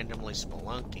just randomly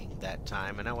spelunking that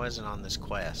time and I wasn't on this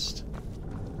quest.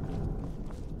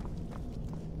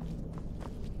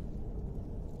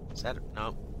 Is that...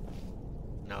 Nope.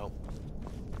 Nope.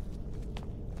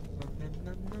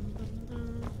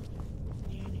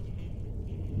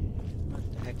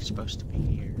 What the heck is supposed to be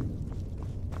here?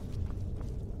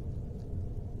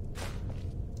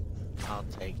 I'll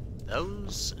take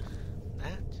those.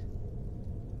 That.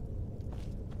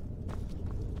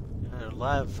 I'd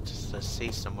love to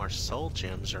see some more soul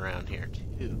gems around here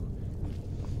too.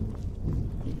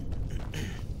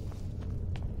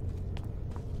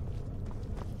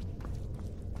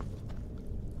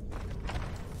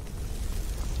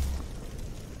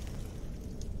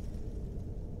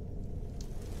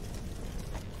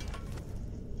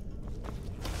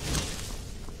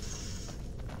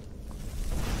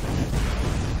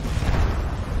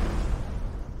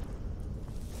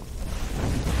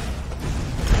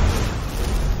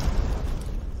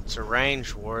 It's a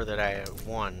range war that I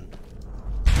won.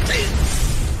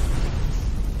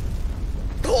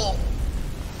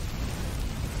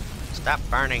 Stop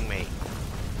burning me.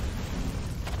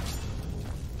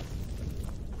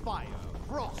 Fire,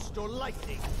 frost, or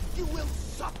lightning, you will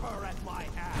suffer at my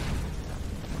hand.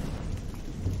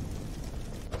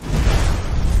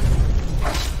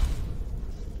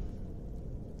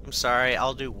 I'm sorry,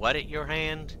 I'll do what at your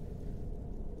hand?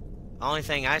 The only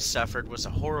thing I suffered was a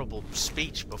horrible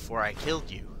speech before I killed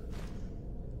you.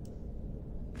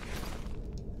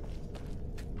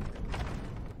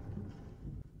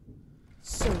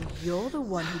 So you're the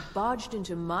one who barged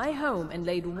into my home and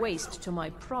laid waste to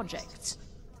my projects.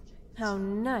 How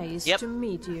nice to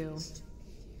meet you.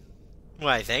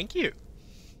 Why, thank you.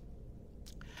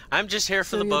 I'm just here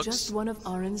for the you're books. Just one of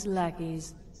Arin's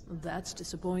lackeys. That's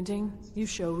disappointing. You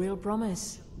show real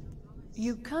promise.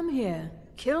 You come here,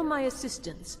 kill my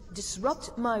assistants,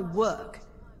 disrupt my work.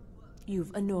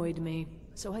 You've annoyed me,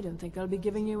 so I don't think I'll be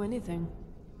giving you anything.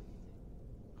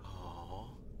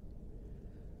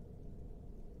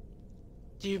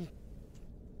 Do you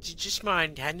just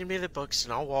mind handing me the books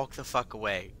and I'll walk the fuck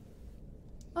away?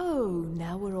 Oh,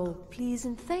 now we're all please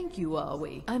and thank you, are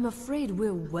we? I'm afraid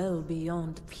we're well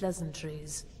beyond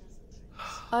pleasantries.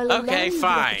 I'll allow you the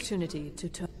opportunity to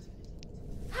turn.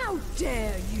 How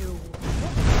dare you!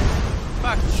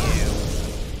 Fuck you!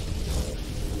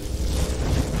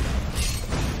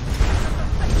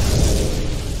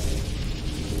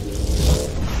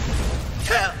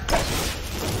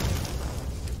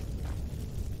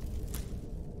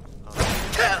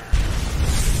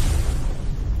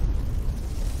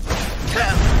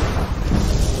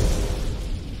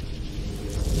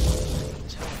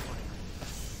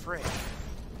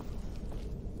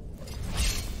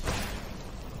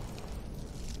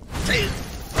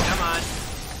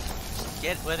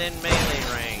 Get within melee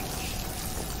range.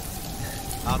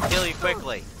 I'll kill you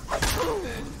quickly.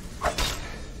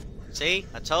 See?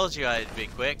 I told you I'd be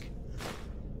quick.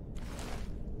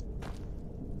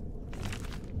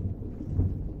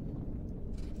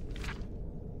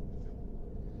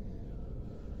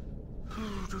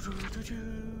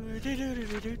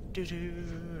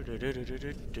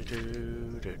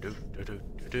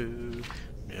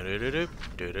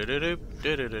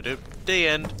 The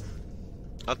end.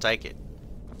 I'll take it.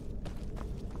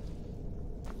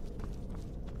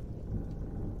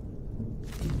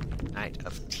 Night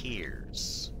of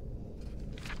Tears.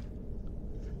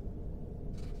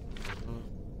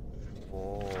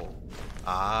 Oh.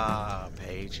 Ah,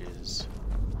 pages.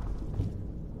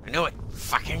 I knew it!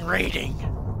 Fucking reading!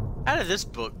 How did this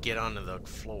book get onto the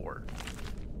floor?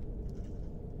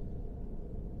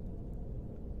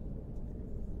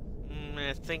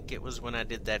 I think it was when I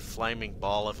did that flaming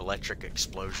ball of electric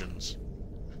explosions.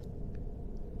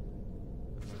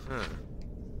 Huh.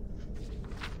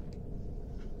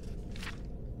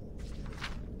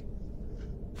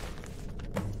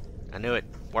 I knew it.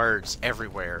 Words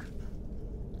everywhere.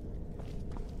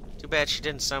 Too bad she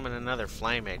didn't summon another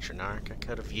flame Atronach. I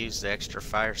could have used the extra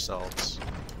fire salts.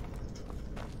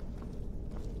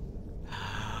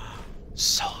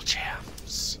 Soul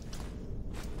gems.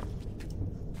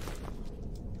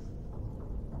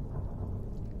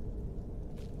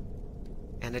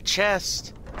 And a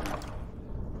chest.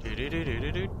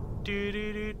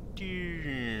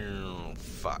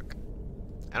 Fuck.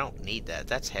 I don't need that.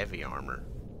 That's heavy armor.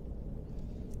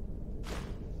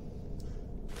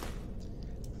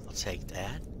 I'll take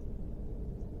that.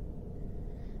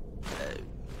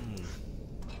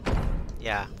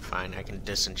 Yeah, fine. I can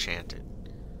disenchant it.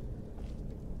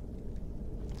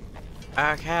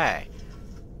 Okay.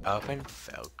 Open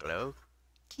Felglow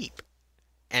Keep.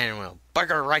 And we'll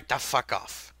bugger right the fuck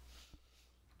off.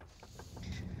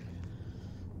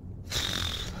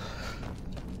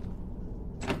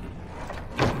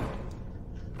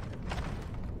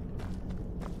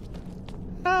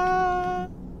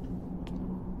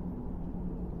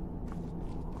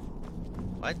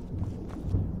 What?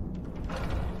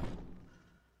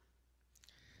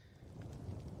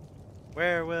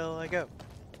 Where will I go?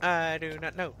 I do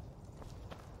not know.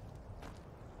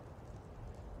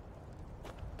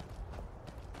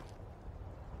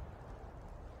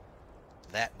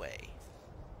 That way.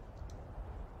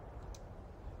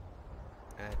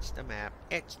 It's the map.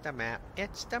 It's the map.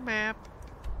 It's the map.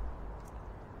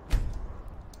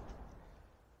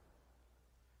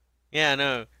 Yeah,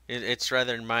 no, it's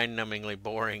rather mind-numbingly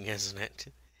boring, isn't it?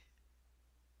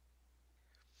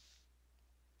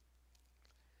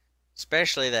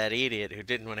 Especially that idiot who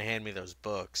didn't want to hand me those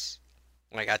books.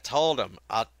 Like, I told him,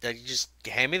 you just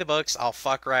hand me the books, I'll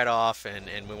fuck right off,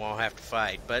 and we won't have to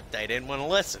fight. But they didn't want to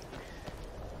listen.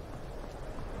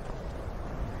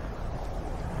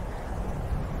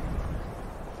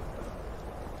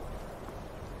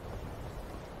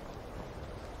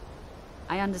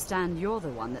 I understand you're the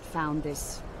one that found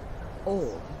this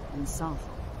orb in Sarthal.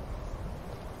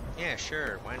 Yeah,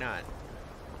 sure, why not?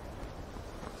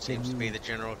 Seems to be the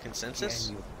general consensus.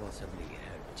 Can you possibly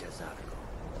help Jazargo?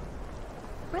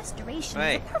 Restoration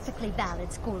Hey. is a perfectly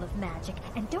valid school of magic,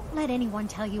 and don't let anyone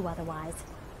tell you otherwise.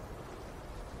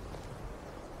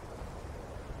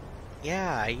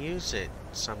 Yeah, I use it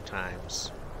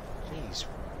sometimes. Jeez.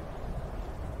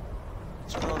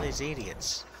 What's with all these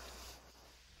idiots?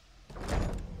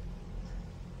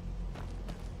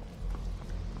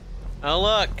 Oh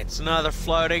look, it's another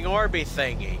floating orby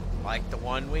thingy, like the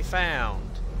one we found.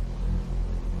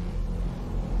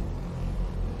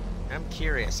 I'm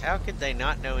curious, how could they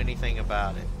not know anything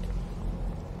about it?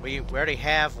 We already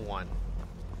have one.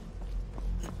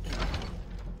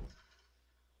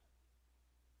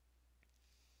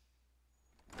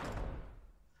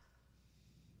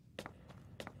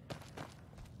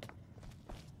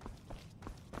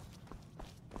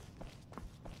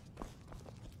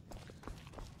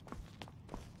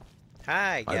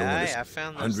 Hi, guy. I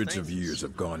found those Hundreds things. of years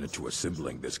have gone into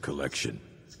assembling this collection.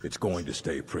 It's going to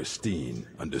stay pristine,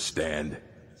 understand?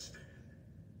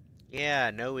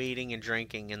 Yeah, no eating and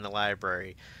drinking in the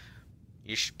library.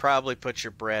 You should probably put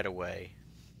your bread away.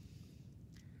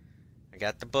 I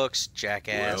got the books,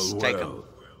 jackass. Take them.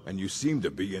 And you seem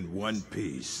to be in one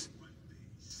piece.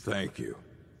 Thank you.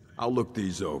 I'll look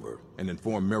these over and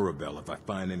inform Mirabelle if I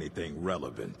find anything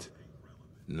relevant.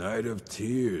 Night of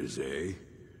Tears, eh?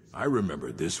 I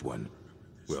remember this one.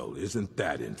 Well, isn't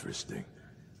that interesting?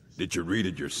 Did you read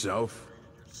it yourself?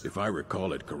 If I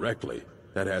recall it correctly,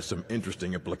 that has some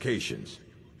interesting implications.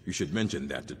 You should mention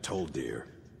that to Toldir.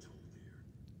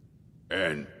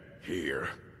 And here.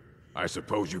 I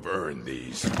suppose you've earned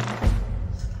these.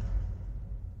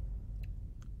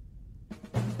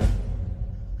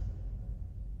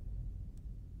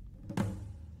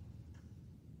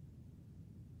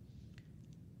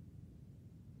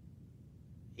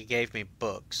 He gave me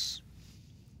books.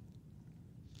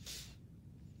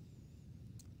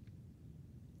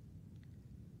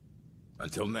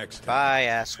 Until next time. Bye,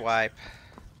 asswipe.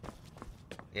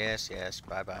 Yes, yes,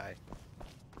 bye-bye.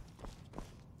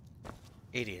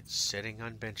 Idiots sitting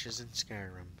on benches in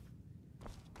Skyrim.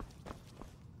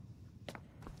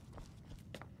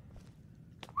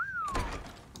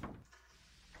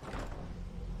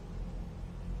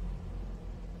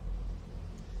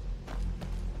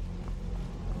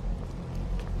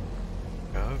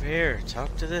 Go over here,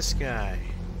 talk to this guy.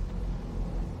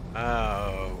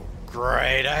 Oh,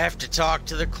 great, I have to talk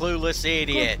to the clueless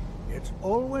idiot. It's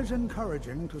always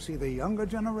encouraging to see the younger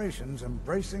generations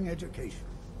embracing education.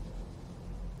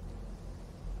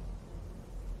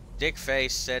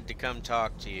 Dickface said to come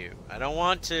talk to you. I don't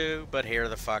want to, but here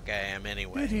the fuck I am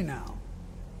anyway. Did he now?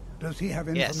 Does he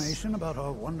have Yes. information about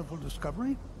our wonderful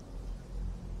discovery?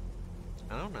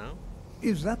 I don't know.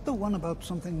 Is that the one about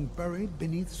something buried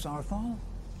beneath Sarthal?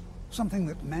 Something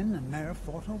that men and Mare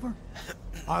fought over?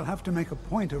 I'll have to make a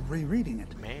point of rereading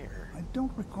it. Mare? I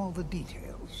don't recall the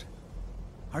details.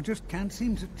 I just can't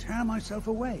seem to tear myself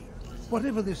away.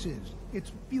 Whatever this is,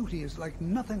 its beauty is like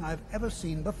nothing I've ever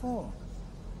seen before.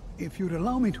 If you'd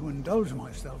allow me to indulge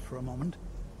myself for a moment,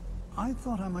 I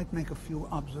thought I might make a few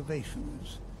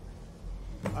observations.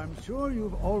 I'm sure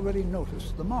you've already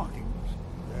noticed the markings.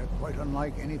 They're quite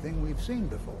unlike anything we've seen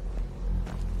before.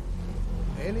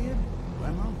 Aliad,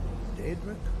 Glenma,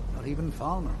 Daedric, not even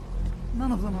Falmer.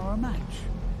 None of them are a match.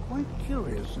 Quite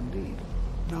curious indeed.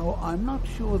 Now, I'm not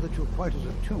sure that you're quite as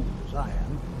attuned as I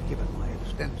am, given my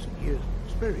extensive years of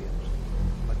experience.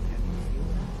 But can you feel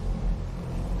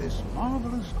that? This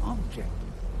marvelous object,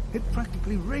 it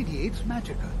practically radiates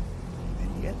magicka.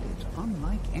 And yet it's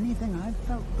unlike anything I've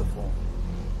felt before.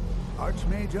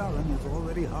 Archmage Alan is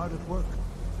already hard at work,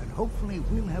 and hopefully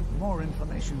we'll have more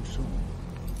information soon.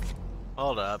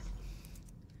 Hold up.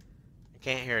 I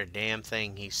can't hear a damn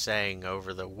thing he's saying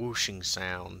over the whooshing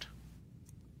sound.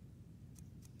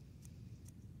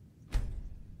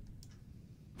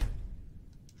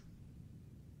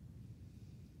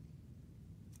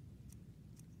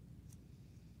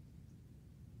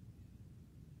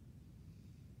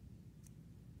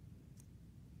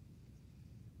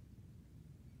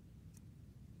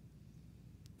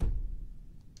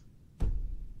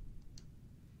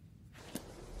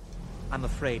 I'm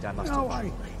afraid I must No,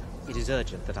 intrude. It is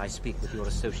urgent that I speak with your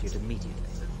associate immediately.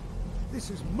 This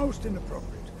is most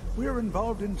inappropriate. We're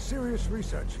involved in serious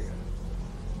research here.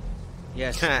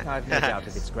 Yes, I've no doubt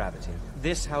of its gravity.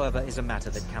 This, however, is a matter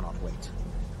that cannot wait.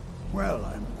 Well,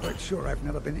 I'm quite sure I've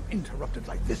never been interrupted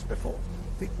like this before.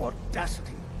 The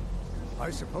audacity. I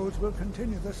suppose we'll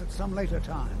continue this at some later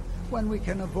time, when we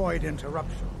can avoid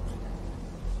interruptions.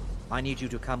 I need you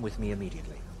to come with me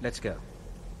immediately. Let's go.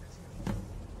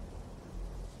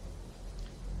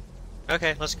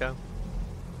 Okay, let's go.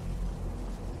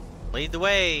 Lead the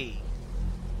way!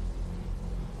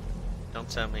 Don't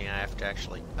tell me I have to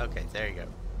actually... Okay, there you go.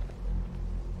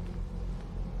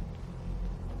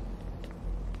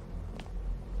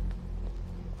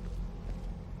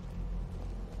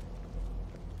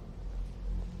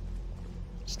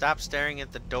 Stop staring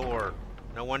at the door.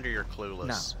 No wonder you're clueless.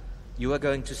 Now, you are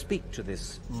going to speak to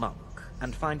this monk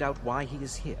and find out why he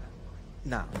is here.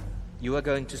 Now, you are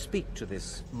going to speak to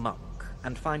this monk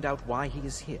and find out why he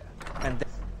is here. And then...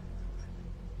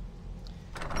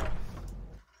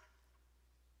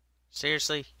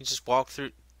 Seriously? You just walk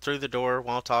through the door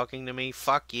while talking to me?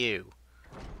 Fuck you.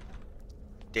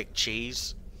 Dick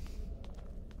cheese.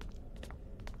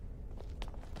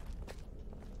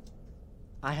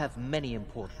 I have many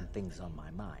important things on my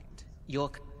mind.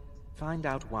 Find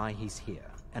out why he's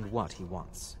here and what he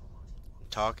wants. I'm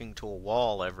talking to a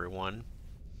wall, everyone.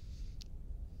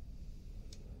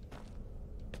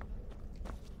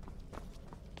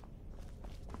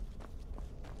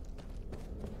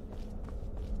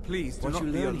 Please do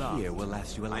not be alarmed. Here will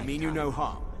last you a lifetime. I mean you no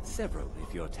harm. Several,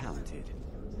 if you're talented.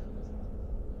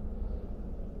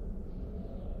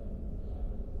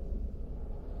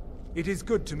 It is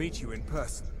good to meet you in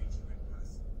person.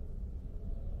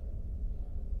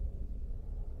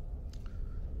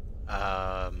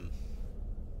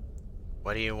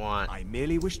 What do you want? I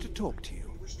merely wish to talk to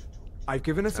you. I've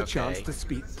given us a chance to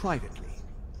speak privately,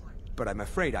 but I'm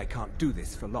afraid I can't do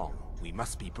this for long. We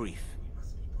must be brief.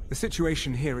 The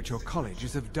situation here at your college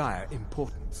is of dire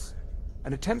importance,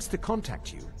 and attempts to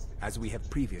contact you, as we have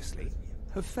previously,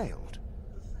 have failed.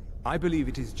 I believe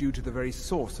it is due to the very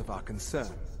source of our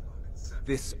concern.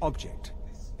 This object,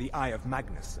 the Eye of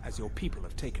Magnus, as your people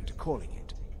have taken to calling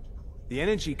it. The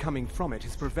energy coming from it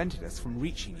has prevented us from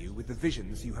reaching you with the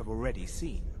visions you have already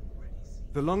seen.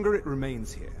 The longer it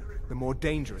remains here, the more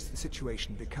dangerous the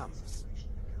situation becomes.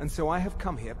 And so I have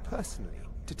come here personally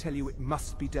to tell you it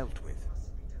must be dealt with.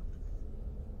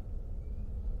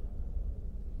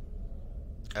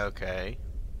 Okay.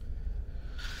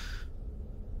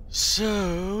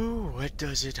 So, what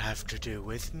does it have to do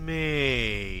with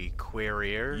me,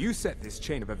 Querier? You set this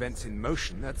chain of events in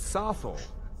motion at Sarthor.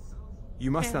 You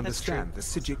must understand the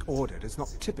Psijic Order does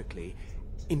not typically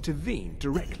intervene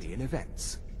directly in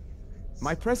events.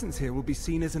 My presence here will be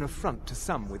seen as an affront to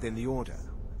some within the Order.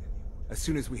 As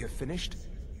soon as we have finished,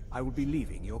 I will be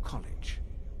leaving your college.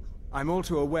 I'm all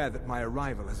too aware that my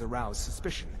arrival has aroused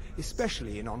suspicion,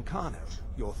 especially in Onkano,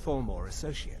 your Thalmor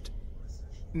associate.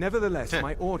 Nevertheless,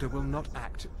 my order will not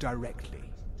act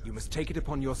directly. You must take it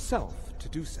upon yourself to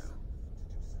do so.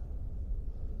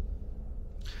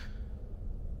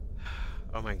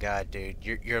 Oh my god, dude.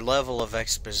 Your level of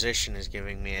exposition is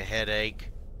giving me a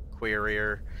headache,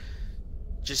 Querier.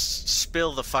 Just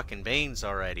spill the fucking beans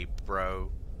already, bro.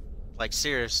 Like,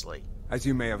 seriously. As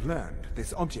you may have learned,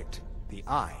 this object, the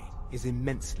Eye, is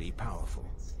immensely powerful.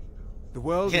 The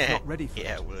world is not ready for it.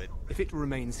 It would. If it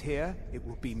remains here, it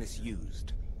will be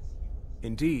misused.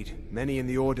 Indeed, many in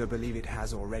the Order believe it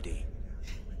has already.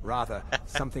 Rather,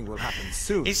 something will happen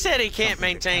soon. He said he can't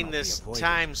maintain this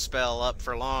time spell up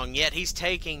for long, yet he's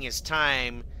taking his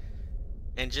time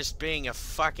and just being a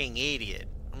fucking idiot.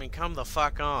 I mean, come the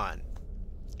fuck on.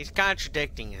 He's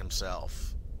contradicting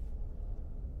himself.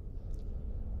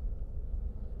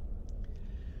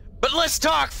 But let's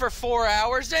talk for 4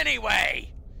 hours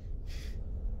anyway!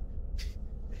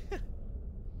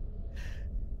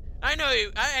 I know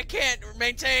I can't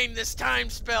maintain this time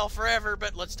spell forever,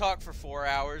 but let's talk for 4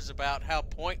 hours about how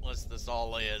pointless this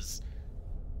all is.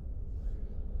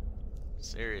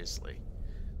 Seriously.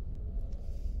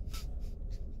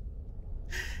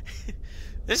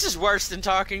 This is worse than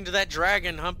talking to that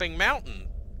dragon-humping mountain.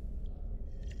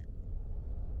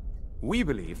 We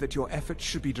believe that your efforts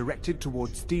should be directed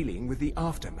towards dealing with the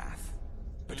aftermath,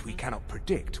 but we cannot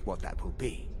predict what that will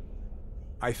be.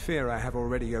 I fear I have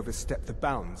already overstepped the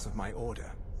bounds of my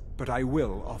order, but I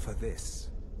will offer this.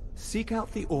 Seek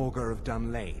out the Augur of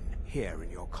Dunlane here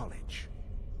in your college.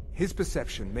 His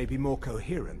perception may be more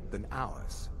coherent than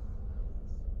ours.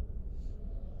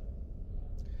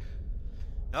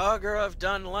 Augur of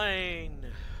Dunlane.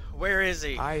 Where is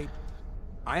he? I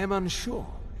am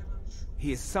unsure.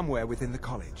 He is somewhere within the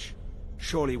college.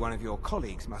 Surely one of your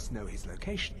colleagues must know his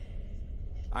location.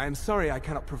 I am sorry I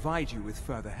cannot provide you with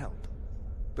further help.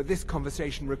 But this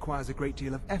conversation requires a great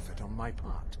deal of effort on my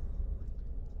part.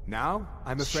 Now,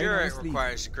 I'm afraid I must leave you. Sure, it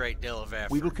requires a great deal of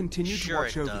effort. We will continue to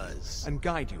watch over you and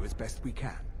guide you as best we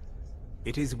can.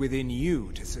 It is within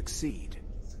you to succeed.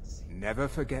 Never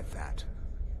forget that.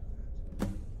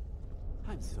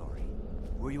 I'm sorry.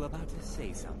 Were you about to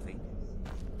say something?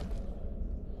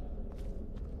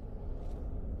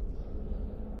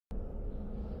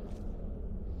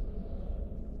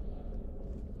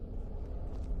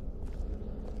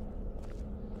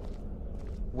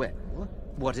 Well,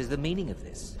 what is the meaning of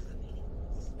this?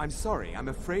 I'm sorry, I'm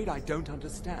afraid I don't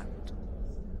understand.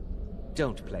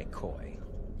 Don't play coy.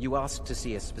 You asked to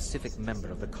see a specific member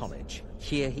of the college.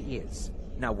 Here he is.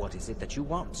 Now what is it that you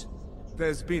want?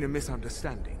 There's been a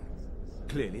misunderstanding.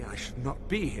 Clearly, I should not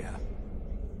be here.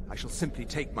 I shall simply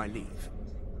take my leave.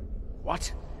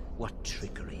 What? What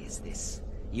trickery is this?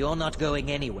 You're not going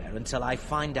anywhere until I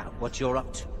find out what you're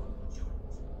up to.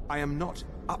 I am not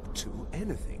up to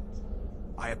anything.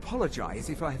 I apologize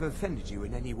if I have offended you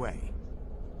in any way.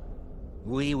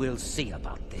 We will see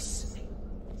about this.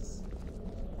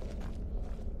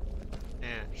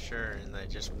 Yeah, sure, and they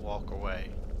just walk away.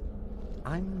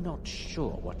 I'm not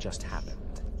sure what just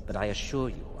happened, but I assure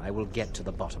you I will get to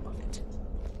the bottom of it.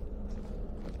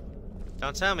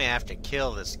 Don't tell me I have to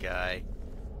kill this guy.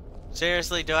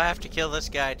 Seriously, do I have to kill this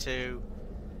guy too?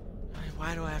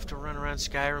 Why do I have to run around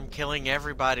Skyrim killing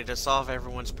everybody to solve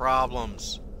everyone's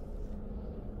problems?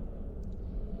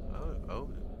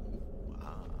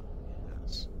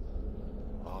 Yes.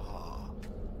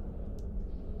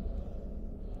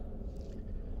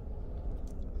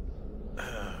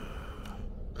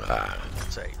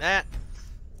 I'll take that.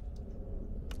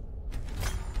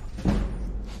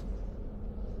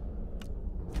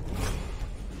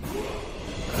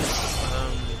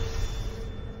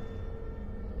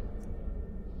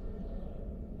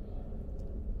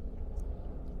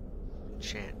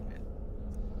 Enchantment.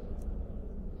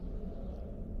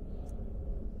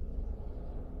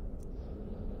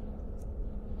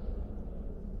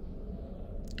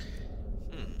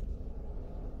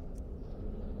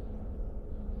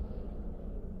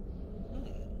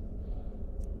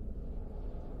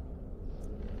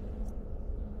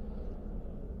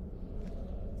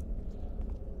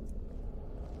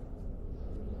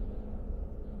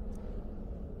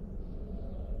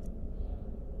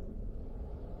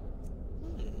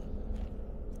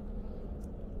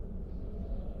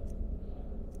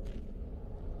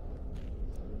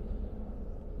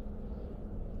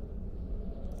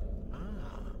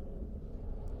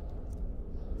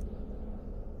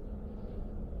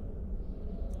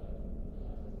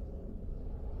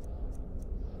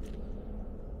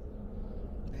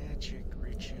 Magic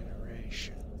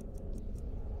regeneration.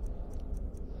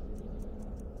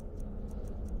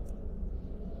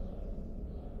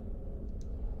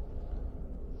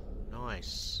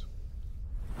 Nice.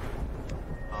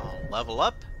 I'll level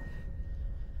up.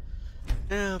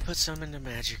 Now put some into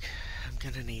magic. I'm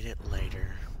gonna need it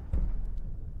later.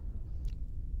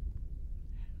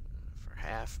 For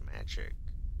half magic.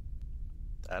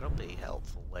 That'll be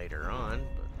helpful later on,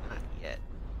 but not yet.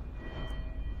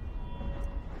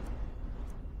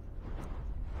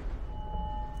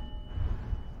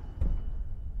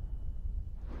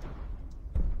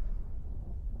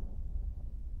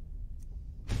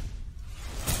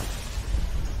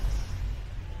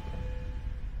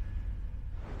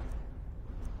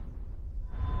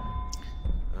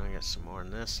 Some more on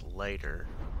this later.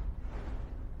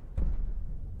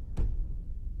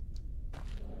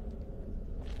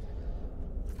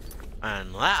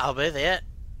 And that'll be the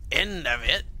end of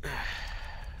it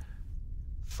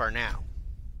for now.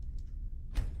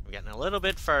 We're getting a little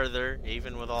bit further,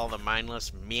 even with all the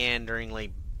mindless,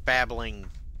 meanderingly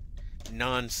babbling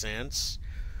nonsense.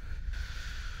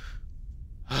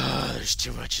 There's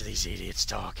too much of these idiots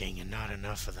talking and not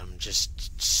enough of them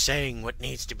just saying what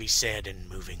needs to be said and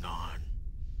moving on.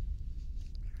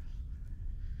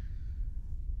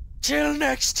 Till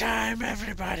next time,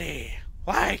 everybody,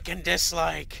 like and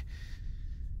dislike,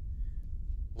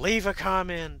 leave a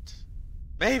comment,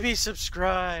 maybe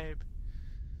subscribe,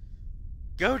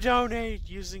 go donate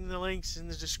using the links in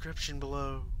the description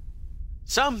below.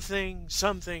 Something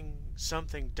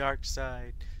dark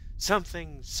side.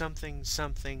 Something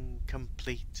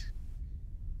complete.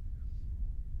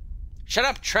 Shut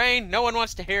up, train! No one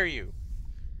wants to hear you.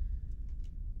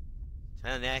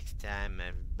 Till next time,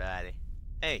 everybody.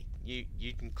 Hey, you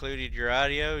concluded your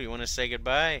audio? You want to say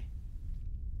goodbye?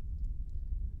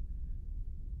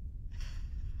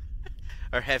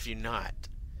 Or have you not?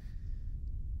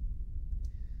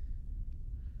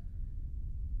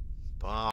 Bye.